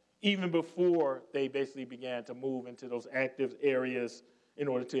battle, even before they basically began to move into those active areas in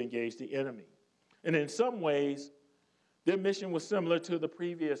order to engage the enemy. And in some ways, their mission was similar to the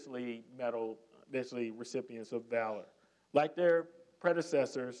previously medal, basically recipients of Valor. Like their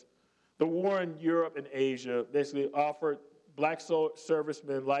predecessors, the war in Europe and Asia basically offered black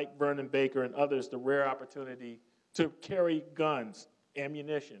servicemen like Vernon Baker and others the rare opportunity to carry guns,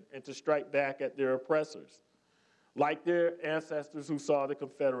 ammunition, and to strike back at their oppressors. Like their ancestors who saw the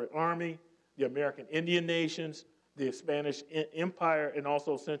Confederate Army, the American Indian nations, the Spanish Empire, and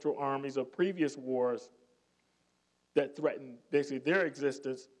also Central armies of previous wars that threatened basically their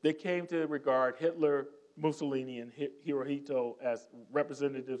existence, they came to regard Hitler, Mussolini, and Hirohito as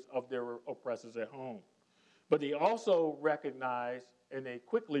representatives of their oppressors at home. But they also recognized, and they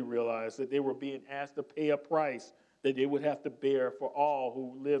quickly realized, that they were being asked to pay a price that they would have to bear for all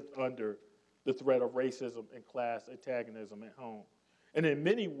who lived under the threat of racism and class antagonism at home. And in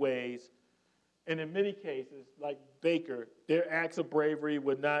many ways, and in many cases, like Baker, their acts of bravery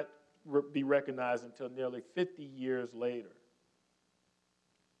would not be recognized until nearly 50 years later.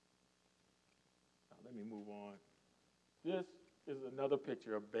 Now, let me move on. This is another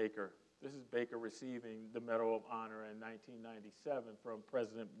picture of Baker. This is Baker receiving the Medal of Honor in 1997 from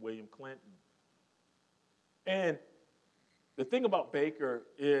President William Clinton. And the thing about Baker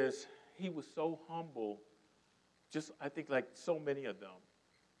is he was so humble, just I think like so many of them,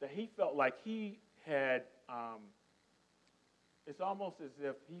 that he felt like he had, it's almost as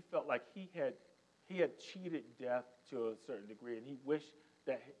if he felt like he had cheated death to a certain degree, and he wished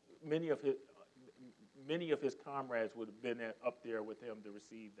that many of his comrades would have been up there with him to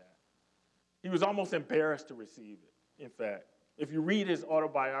receive that. He was almost embarrassed to receive it, in fact. If you read his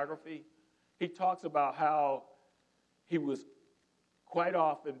autobiography, he talks about how he was quite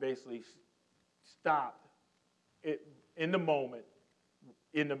often basically stopped in the moment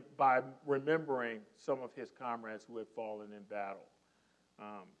by remembering some of his comrades who had fallen in battle.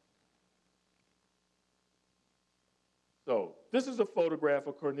 So this is a photograph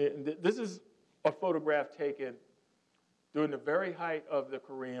of Cornelius. This is a photograph taken during the very height of the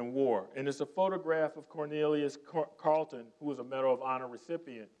Korean War. And it's a photograph of Cornelius Carleton, who was a Medal of Honor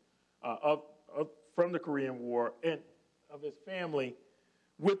recipient from the Korean War, and of his family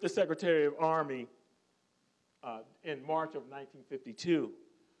with the Secretary of Army in March of 1952.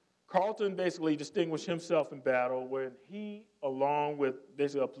 Carleton basically distinguished himself in battle when he, along with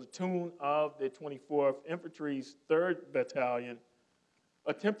basically a platoon of the 24th Infantry's 3rd Battalion,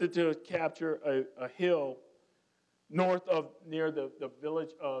 attempted to capture a hill near the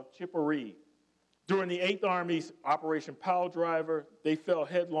village of Chipori. During the 8th Army's Operation Piledriver, they fell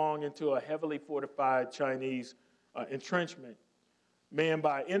headlong into a heavily fortified Chinese entrenchment manned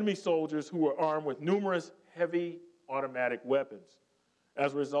by enemy soldiers who were armed with numerous heavy automatic weapons.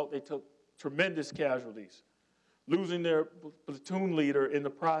 As a result, they took tremendous casualties, losing their platoon leader in the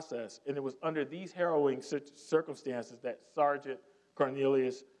process. And it was under these harrowing circumstances that Sergeant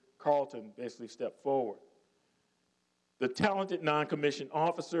Cornelius Carleton basically stepped forward. The talented non-commissioned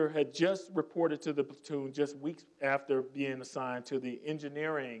officer had just reported to the platoon just weeks after being assigned to the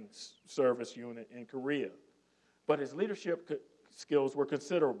engineering service unit in Korea. But his leadership skills were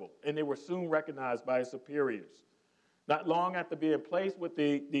considerable, and they were soon recognized by his superiors. Not long after being placed with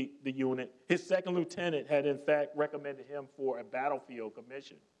the unit, his second lieutenant had in fact recommended him for a battlefield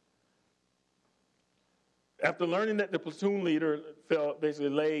commission. After learning that the platoon leader basically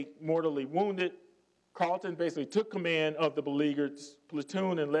lay mortally wounded, Carleton basically took command of the beleaguered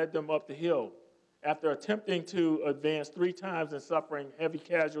platoon and led them up the hill. After attempting to advance 3 times and suffering heavy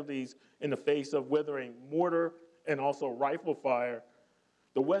casualties in the face of withering mortar and also rifle fire,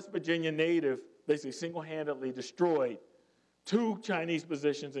 the West Virginia native basically single-handedly destroyed 2 Chinese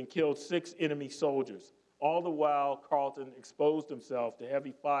positions and killed 6 enemy soldiers. All the while, Carleton exposed himself to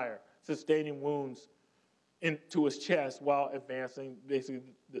heavy fire, sustaining wounds into his chest while advancing basically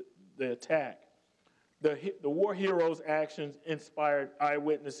the attack. The war hero's actions inspired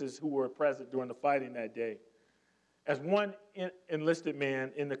eyewitnesses who were present during the fighting that day. As one enlisted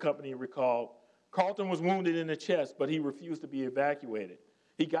man in the company recalled, Carlton was wounded in the chest, but he refused to be evacuated.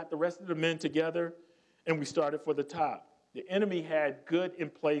 He got the rest of the men together, and we started for the top. The enemy had good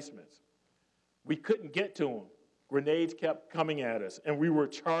emplacements. We couldn't get to them. Grenades kept coming at us, and we were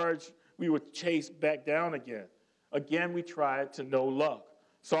chased back down again. Again, we tried to no luck.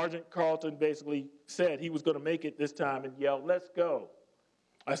 Sergeant Carlton basically said he was going to make it this time and yelled, "Let's go."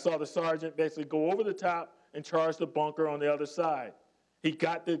 I saw the sergeant basically go over the top and charge the bunker on the other side. He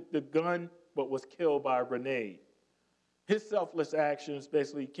got the gun, but was killed by a grenade. His selfless actions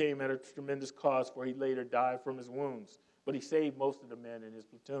basically came at a tremendous cost, for he later died from his wounds, but he saved most of the men in his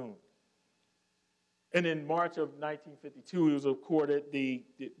platoon. And in March of 1952, he was accorded the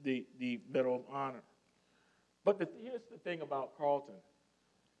Medal of Honor. But here's the thing about Carlton.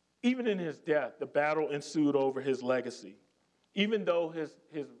 Even in his death, the battle ensued over his legacy. Even though his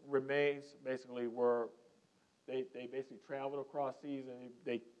remains basically they basically traveled across seas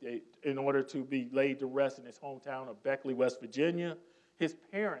in order to be laid to rest in his hometown of Beckley, West Virginia, his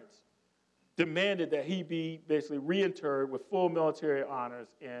parents demanded that he be basically reinterred with full military honors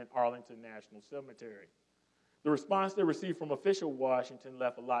in Arlington National Cemetery. The response they received from official Washington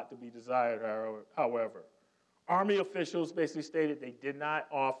left a lot to be desired, however. Army officials basically stated they did not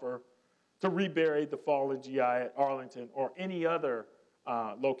offer to rebury the fallen GI at Arlington or any other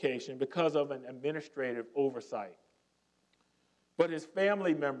location because of an administrative oversight. But his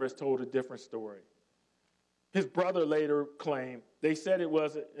family members told a different story. His brother later claimed they said it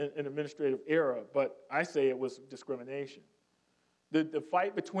was an administrative error, but I say it was discrimination. The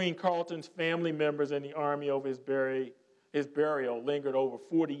fight between Carlton's family members and the Army over his burial lingered over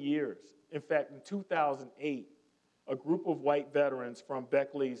 40 years. In fact, in 2008, a group of white veterans from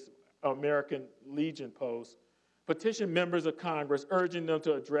Beckley's American Legion post petitioned members of Congress urging them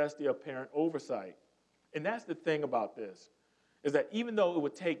to address the apparent oversight. And that's the thing about this, is that even though it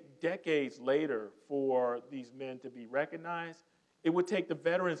would take decades later for these men to be recognized, it would take the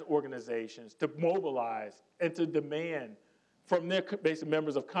veterans organizations to mobilize and to demand from their basic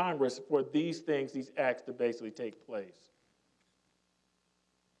members of Congress for these things, these acts to basically take place.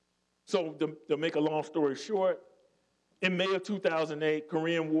 So to make a long story short, in May of 2008,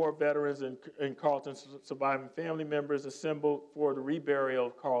 Korean War veterans and Carlton's surviving family members assembled for the reburial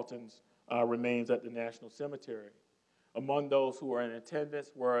of Carlton's remains at the National Cemetery. Among those who were in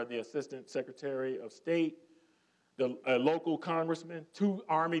attendance were the Assistant Secretary of State, a local congressman, 2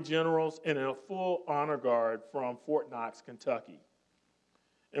 Army generals, and a full honor guard from Fort Knox, Kentucky.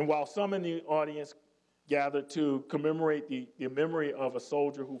 And while some in the audience gathered to commemorate the memory of a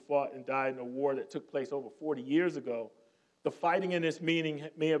soldier who fought and died in a war that took place over 40 years ago, the fighting in this meeting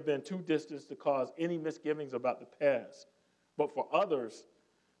may have been too distant to cause any misgivings about the past. But for others,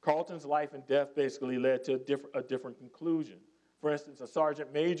 Carlton's life and death basically led to a different conclusion. For instance, a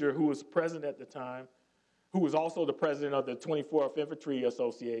sergeant major who was present at the time, who was also the president of the 24th Infantry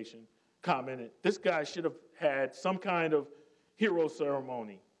Association, commented, "This guy should have had some kind of hero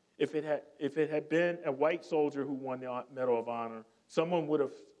ceremony. If it had been a white soldier who won the Medal of Honor, someone would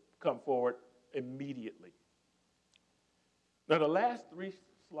have come forward immediately." Now, the last 3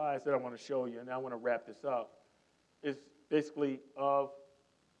 slides that I want to show you, and I want to wrap this up, is basically of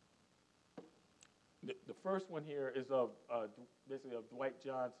the first one here is of basically of Dwight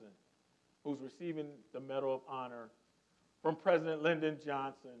Johnson, who's receiving the Medal of Honor from President Lyndon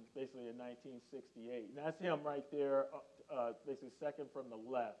Johnson, basically in 1968. And that's him right there, basically second from the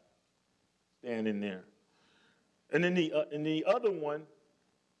left, standing there. And then the other one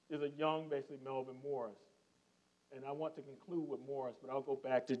is a young, basically Melvin Morris. And I want to conclude with Morris, but I'll go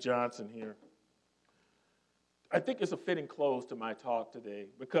back to Johnson here. I think it's a fitting close to my talk today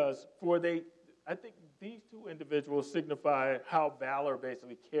because I think these 2 individuals signify how Valor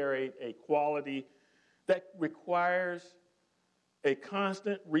basically carried a quality that requires a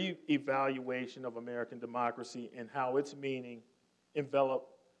constant re-evaluation of American democracy and how its meaning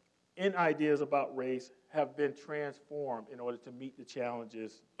enveloped in ideas about race have been transformed in order to meet the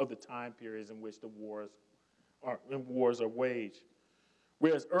challenges of the time periods in which the wars are waged.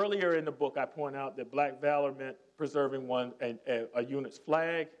 Whereas earlier in the book, I point out that black valor meant preserving a unit's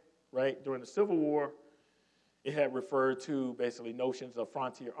flag, right, during the Civil War. It had referred to basically notions of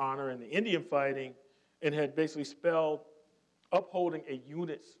frontier honor in the Indian fighting and had basically spelled upholding a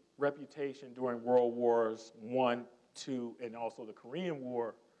unit's reputation during World Wars I, II, and also the Korean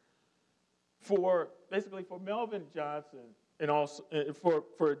War. For Melvin Johnson and also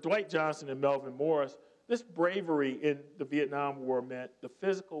for Dwight Johnson and Melvin Morris, This bravery in the Vietnam War meant the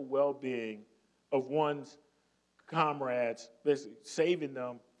physical well-being of one's comrades, basically saving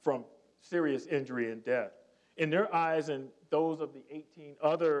them from serious injury and death. In their eyes and those of the 18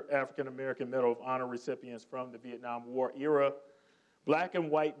 other African-American Medal of Honor recipients from the Vietnam War era, black and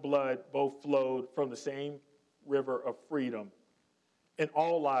white blood both flowed from the same river of freedom, and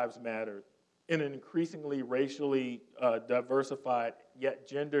all lives mattered in an increasingly racially diversified yet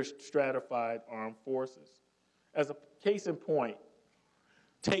gender stratified armed forces. As a case in point,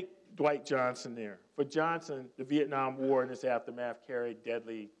 take Dwight Johnson there. For Johnson, the Vietnam War and its aftermath carried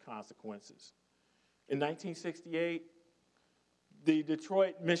deadly consequences. In 1968, the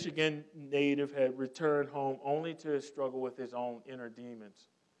Detroit, Michigan native had returned home only to struggle with his own inner demons.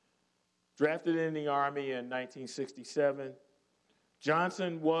 Drafted in the Army in 1967,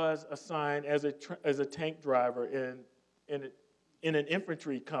 Johnson was assigned as a tank driver in an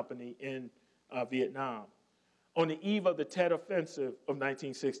infantry company in Vietnam. On the eve of the Tet Offensive of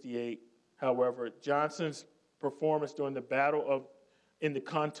 1968, however, Johnson's performance during the battle in the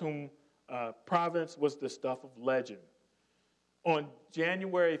Kon Tum province was the stuff of legend. On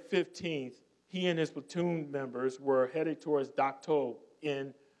January 15th, he and his platoon members were headed towards Dak To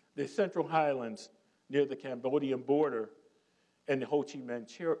in the Central Highlands near the Cambodian border and the Ho Chi Minh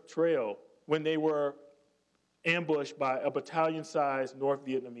Trail when they were ambushed by a battalion-sized North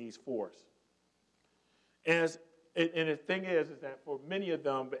Vietnamese force. And the thing is that for many of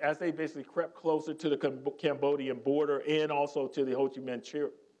them, as they basically crept closer to the Cambodian border and also to the Ho Chi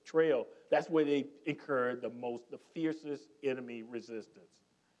Minh Trail, that's where they incurred the fiercest enemy resistance.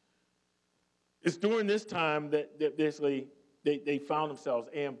 It's during this time that basically they found themselves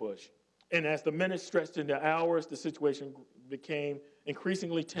ambushed. And as the minutes stretched into hours, the situation became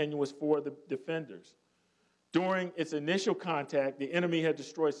increasingly tenuous for the defenders. During its initial contact, the enemy had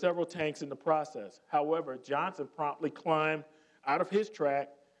destroyed several tanks in the process. However, Johnson promptly climbed out of his track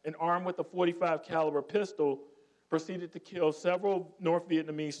and, armed with a .45 caliber pistol, proceeded to kill several North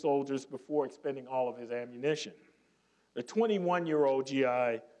Vietnamese soldiers before expending all of his ammunition. The 21-year-old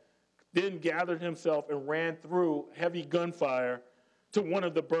GI then gathered himself and ran through heavy gunfire to one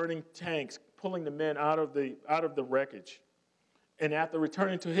of the burning tanks, pulling the men out of the wreckage. And after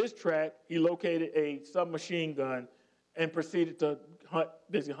returning to his track, he located a submachine gun and proceeded to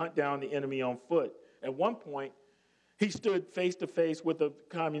hunt down the enemy on foot. At one point, he stood face to face with a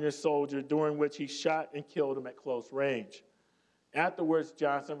communist soldier, during which he shot and killed him at close range. Afterwards,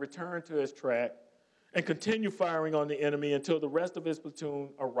 Johnson returned to his track and continued firing on the enemy until the rest of his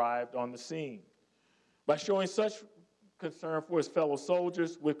platoon arrived on the scene. By showing such concern for his fellow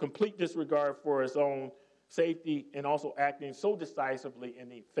soldiers, with complete disregard for his own safety, and also acting so decisively in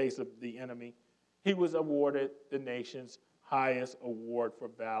the face of the enemy, he was awarded the nation's highest award for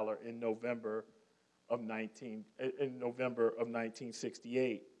valor in November of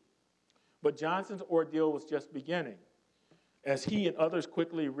 1968. But Johnson's ordeal was just beginning, as he and others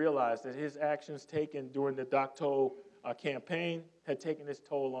quickly realized that his actions taken during the Dak To campaign had taken its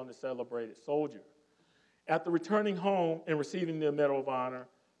toll on the celebrated soldier. After returning home and receiving the Medal of Honor,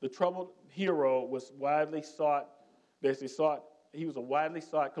 the troubled hero was widely sought. He was a widely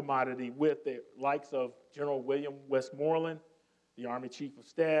sought commodity with the likes of General William Westmoreland, the Army Chief of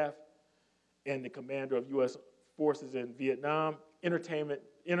Staff, and the commander of U.S. forces in Vietnam,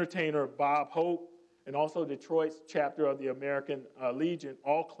 entertainer Bob Hope, and also Detroit's chapter of the American Legion,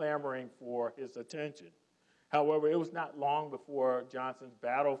 all clamoring for his attention. However, it was not long before Johnson's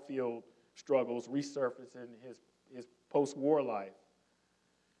battlefield struggles resurfaced in his post-war life.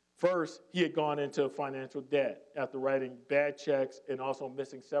 First, he had gone into financial debt after writing bad checks and also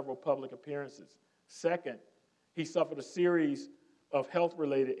missing several public appearances. Second, he suffered a series of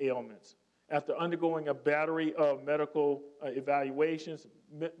health-related ailments. After undergoing a battery of medical evaluations,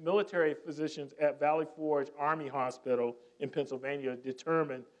 military physicians at Valley Forge Army Hospital in Pennsylvania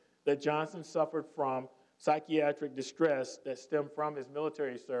determined that Johnson suffered from psychiatric distress that stemmed from his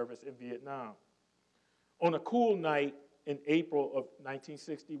military service in Vietnam. On a cool night in April of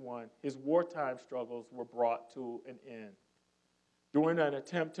 1961, his wartime struggles were brought to an end. During an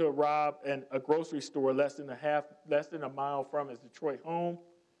attempt to rob a grocery store less than a mile from his Detroit home,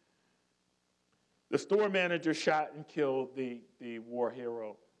 the store manager shot and killed the war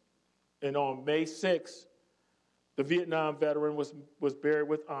hero. And on May 6th, the Vietnam veteran was buried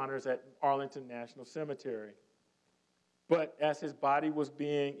with honors at Arlington National Cemetery. But as his body was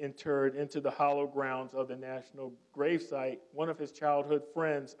being interred into the hollow grounds of the national gravesite, one of his childhood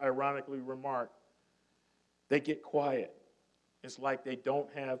friends ironically remarked, "They get quiet. It's like they don't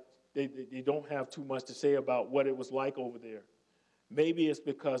have too much to say about what it was like over there. Maybe it's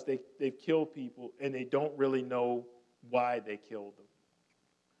because they've killed people and they don't really know why they killed them.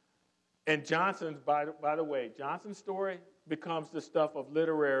 And Johnson's, by the way, Johnson's story becomes the stuff of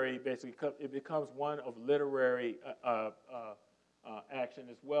literary, basically, it becomes one of literary action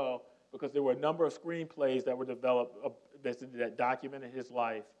as well, because there were a number of screenplays that were developed basically that documented his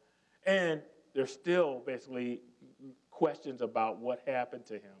life. And there's still basically questions about what happened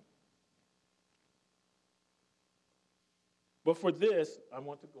to him. But for this, I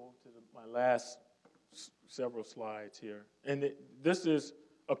want to go to my last several slides here. And this is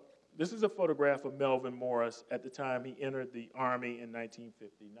a photograph of Melvin Morris at the time he entered the Army in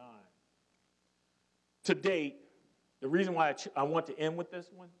 1959. To date, the reason why I want to end with this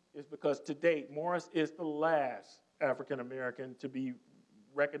one is because to date, Morris is the last African American to be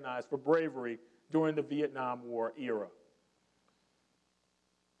recognized for bravery during the Vietnam War era.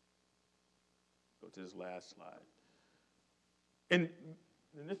 Go to this last slide. And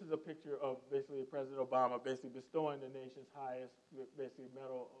this is a picture of basically President Obama basically bestowing the nation's highest basically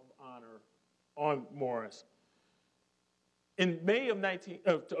Medal of Honor on Morris. In May of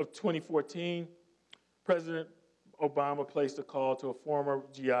 2014, President Obama placed a call to a former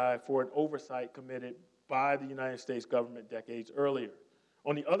GI for an oversight committed by the United States government decades earlier.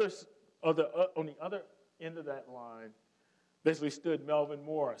 On the other end of that line basically stood Melvin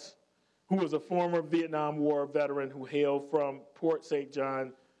Morris, who was a former Vietnam War veteran who hailed from Port St.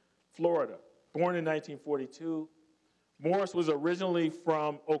 John, Florida. Born in 1942, Morris was originally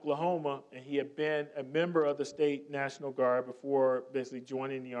from Oklahoma, and he had been a member of the State National Guard before basically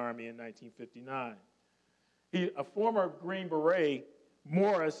joining the Army in 1959. A former Green Beret,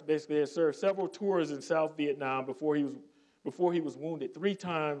 Morris basically had served several tours in South Vietnam before he was wounded 3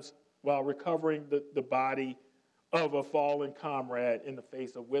 times while recovering the body of a fallen comrade in the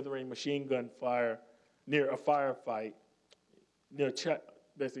face of withering machine gun fire near a firefight near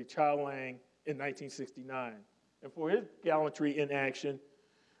basically Chow Lang in 1969. And for his gallantry in action,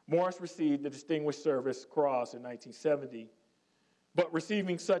 Morris received the Distinguished Service Cross in 1970. But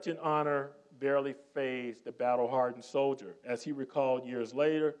receiving such an honor barely fazed the battle-hardened soldier. As he recalled years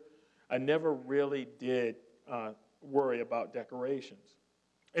later, I never really did worry about decorations.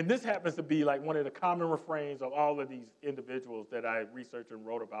 And this happens to be like one of the common refrains of all of these individuals that I researched and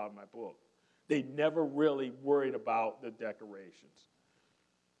wrote about in my book. They never really worried about the decorations.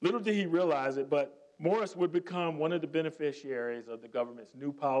 Little did he realize it, but Morris would become one of the beneficiaries of the government's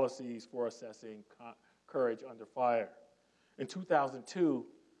new policies for assessing courage under fire. In 2002,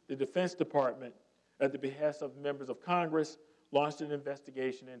 the Defense Department, at the behest of members of Congress, launched an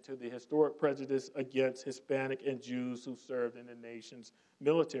investigation into the historic prejudice against Hispanic and Jews who served in the nation's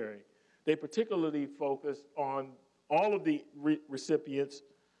military. They particularly focused on all of the recipients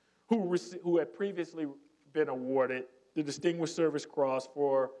who had previously been awarded the Distinguished Service Cross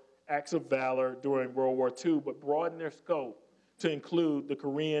for acts of valor during World War II, but broadened their scope to include the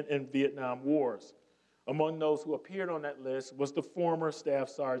Korean and Vietnam Wars. Among those who appeared on that list was the former staff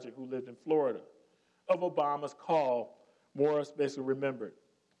sergeant who lived in Florida. Of Obama's call, Morris basically remembered,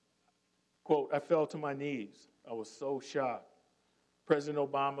 quote, "I fell to my knees. I was so shocked."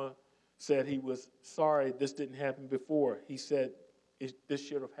 President Obama said he was sorry this didn't happen before. He said this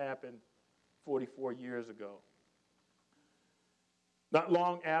should have happened 44 years ago. Not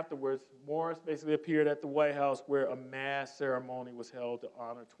long afterwards, Morris basically appeared at the White House where a mass ceremony was held to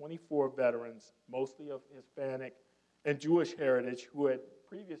honor 24 veterans, mostly of Hispanic and Jewish heritage, who had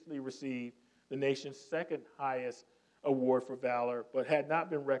previously received the nation's second highest award for valor, but had not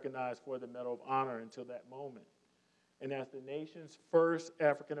been recognized for the Medal of Honor until that moment. And as the nation's first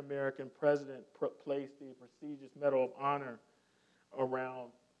African-American president placed the prestigious Medal of Honor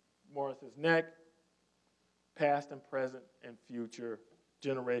around Morris's neck, past and present and future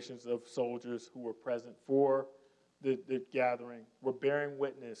generations of soldiers who were present for the gathering were bearing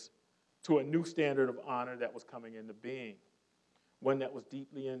witness to a new standard of honor that was coming into being, one that was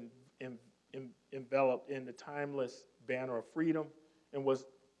deeply enveloped in the timeless banner of freedom and was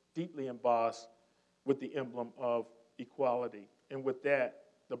deeply embossed with the emblem of equality. And with that,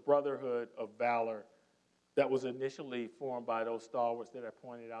 the brotherhood of valor that was initially formed by those stalwarts that I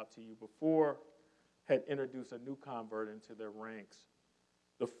pointed out to you before had introduced a new convert into their ranks.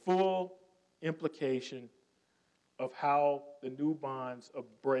 The full implication of how the new bonds of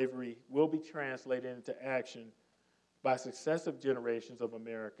bravery will be translated into action by successive generations of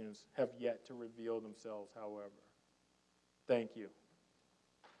Americans have yet to reveal themselves, however. Thank you.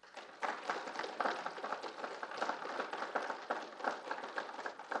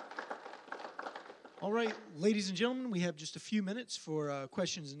 All right, ladies and gentlemen, we have just a few minutes for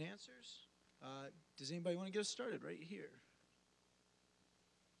questions and answers. Does anybody want to get us started right here?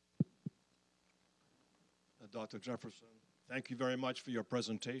 Dr. Jefferson. Thank you very much for your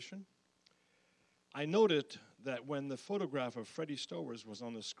presentation. I noted that when the photograph of Freddie Stowers was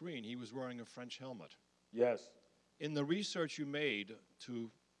on the screen, he was wearing a French helmet. Yes. In the research you made to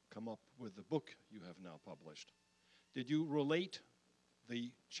come up with the book you have now published, did you relate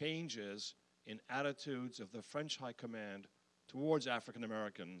the changes in attitudes of the French High Command towards African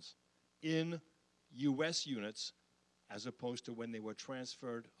Americans in U.S. units as opposed to when they were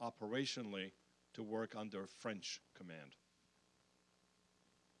transferred operationally to work under French command?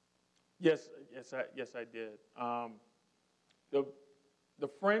 Yes, I did. The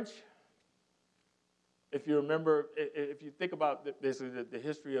French, if you remember, if you think about basically the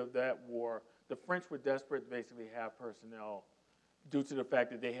history of that war, the French were desperate to basically have personnel due to the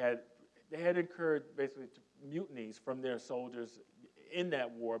fact that they had incurred basically mutinies from their soldiers in that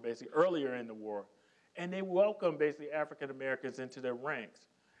war, basically earlier in the war, and they welcomed basically African Americans into their ranks.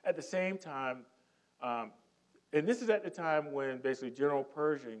 At the same time, and this is at the time when basically General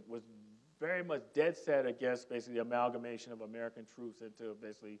Pershing was very much dead set against basically the amalgamation of American troops into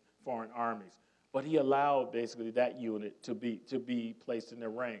basically foreign armies. But he allowed basically that unit to be placed in their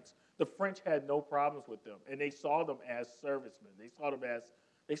ranks. The French had no problems with them, and they saw them as servicemen. They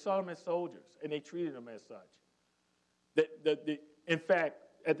saw them as soldiers, and they treated them as such. In fact,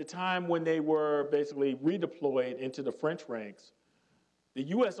 at the time when they were basically redeployed into the French ranks, the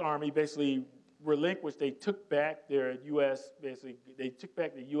U.S. Army basically relinquished. They took back their U.S. They took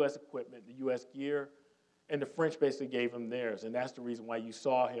back the U.S. equipment, the U.S. gear, and the French basically gave him theirs, and that's the reason why you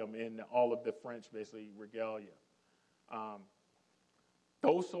saw him in all of the French basically regalia.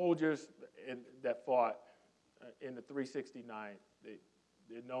 Those soldiers that fought in the 369th,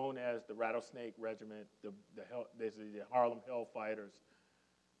 they're known as the Rattlesnake Regiment, basically the Harlem Hellfighters.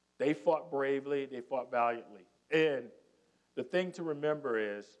 They fought bravely, they fought valiantly. And the thing to remember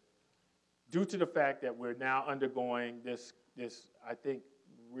is, due to the fact that we're now undergoing this, I think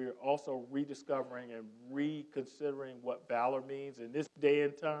we're also rediscovering and reconsidering what valor means in this day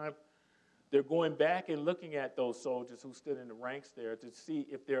and time. They're going back and looking at those soldiers who stood in the ranks there to see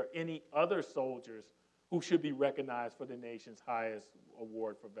if there are any other soldiers who should be recognized for the nation's highest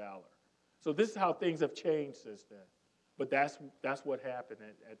award for valor. So this is how things have changed since then. But that's what happened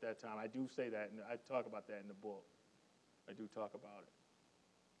at that time. I do say that, and I talk about that in the book. I do talk about it.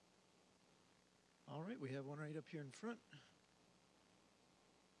 All right, we have one right up here in front.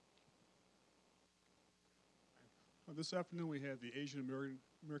 This afternoon we had the Asian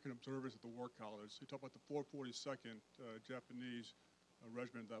American observers at the War College. They talked about the 442nd Japanese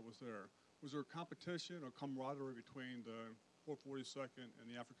regiment that was there. Was there a competition or camaraderie between the 442nd and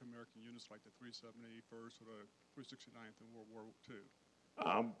the African American units like the 371st or the 369th in World War II?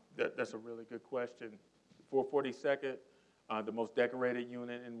 That's a really good question. 442nd, the most decorated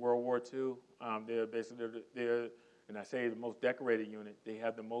unit in World War II. They're and I say the most decorated unit. They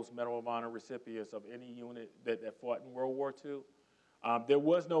have the most Medal of Honor recipients of any unit that fought in World War II. There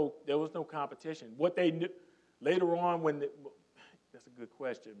was no competition. What they knew later on that's a good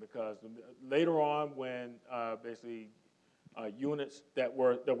question, because later on when units that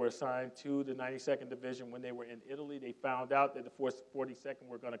were assigned to the 92nd Division, when they were in Italy, they found out that the 42nd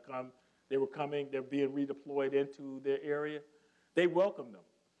were going to come. They're being redeployed into their area. They welcomed them.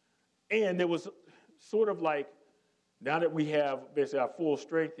 And there was sort of like, now that we have basically our full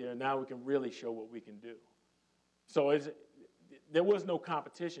strength here, now we can really show what we can do. So there was no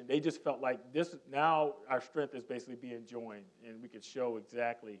competition. They just felt like this, now our strength is basically being joined, and we can show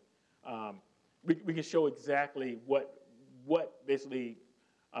exactly, we can show exactly what basically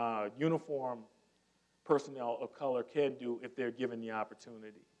uniform personnel of color can do if they're given the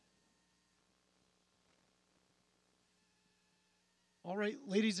opportunity. All right,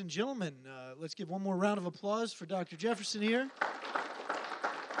 ladies and gentlemen, let's give one more round of applause for Dr. Jefferson here.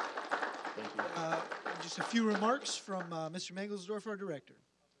 Thank you. Just a few remarks from Mr. Mangelsdorf, our director.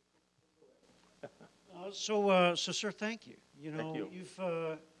 So, sir, thank you. Thank you.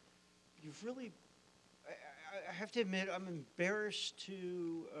 You've really. I have to admit, I'm embarrassed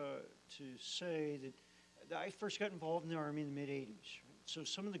to say that I first got involved in the Army in the mid-'80s. Right? So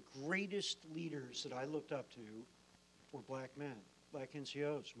some of the greatest leaders that I looked up to were black men, black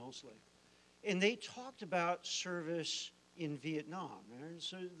NCOs mostly. And they talked about service in Vietnam. And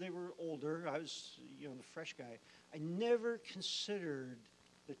so they were older. I was, the fresh guy. I never considered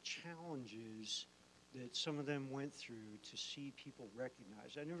the challenges that some of them went through to see people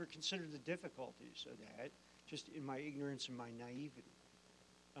recognized. I never considered the difficulties of that, just in my ignorance and my naivety.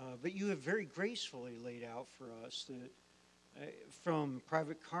 But you have very gracefully laid out for us that from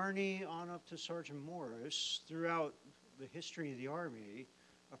Private Carney on up to Sergeant Morris, throughout the history of the Army,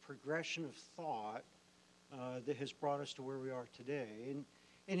 a progression of thought that has brought us to where we are today.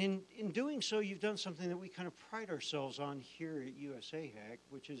 And in doing so, you've done something that we kind of pride ourselves on here at USAHEC,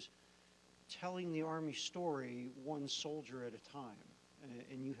 which is telling the Army story one soldier at a time.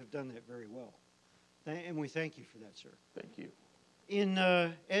 And you have done that very well. And we thank you for that, sir. Thank you.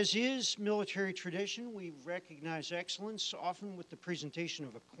 As is military tradition, we recognize excellence often with the presentation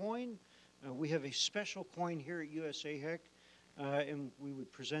of a coin. We have a special coin here at USAHEC, and we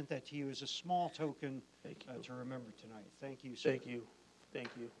would present that to you as a small token to remember tonight. Thank you, sir. Thank you. Thank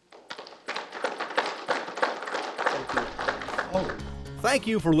you. Thank you. Oh. Thank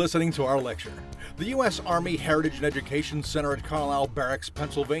you for listening to our lecture. The U.S. Army Heritage and Education Center at Carlisle Barracks,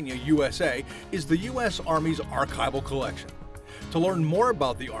 Pennsylvania, USA is the U.S. Army's archival collection. To learn more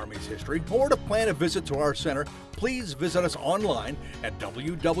about the Army's history or to plan a visit to our center, please visit us online at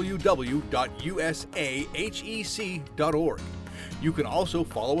www.usahec.org. You can also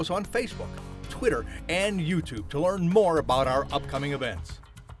follow us on Facebook, Twitter, and YouTube to learn more about our upcoming events.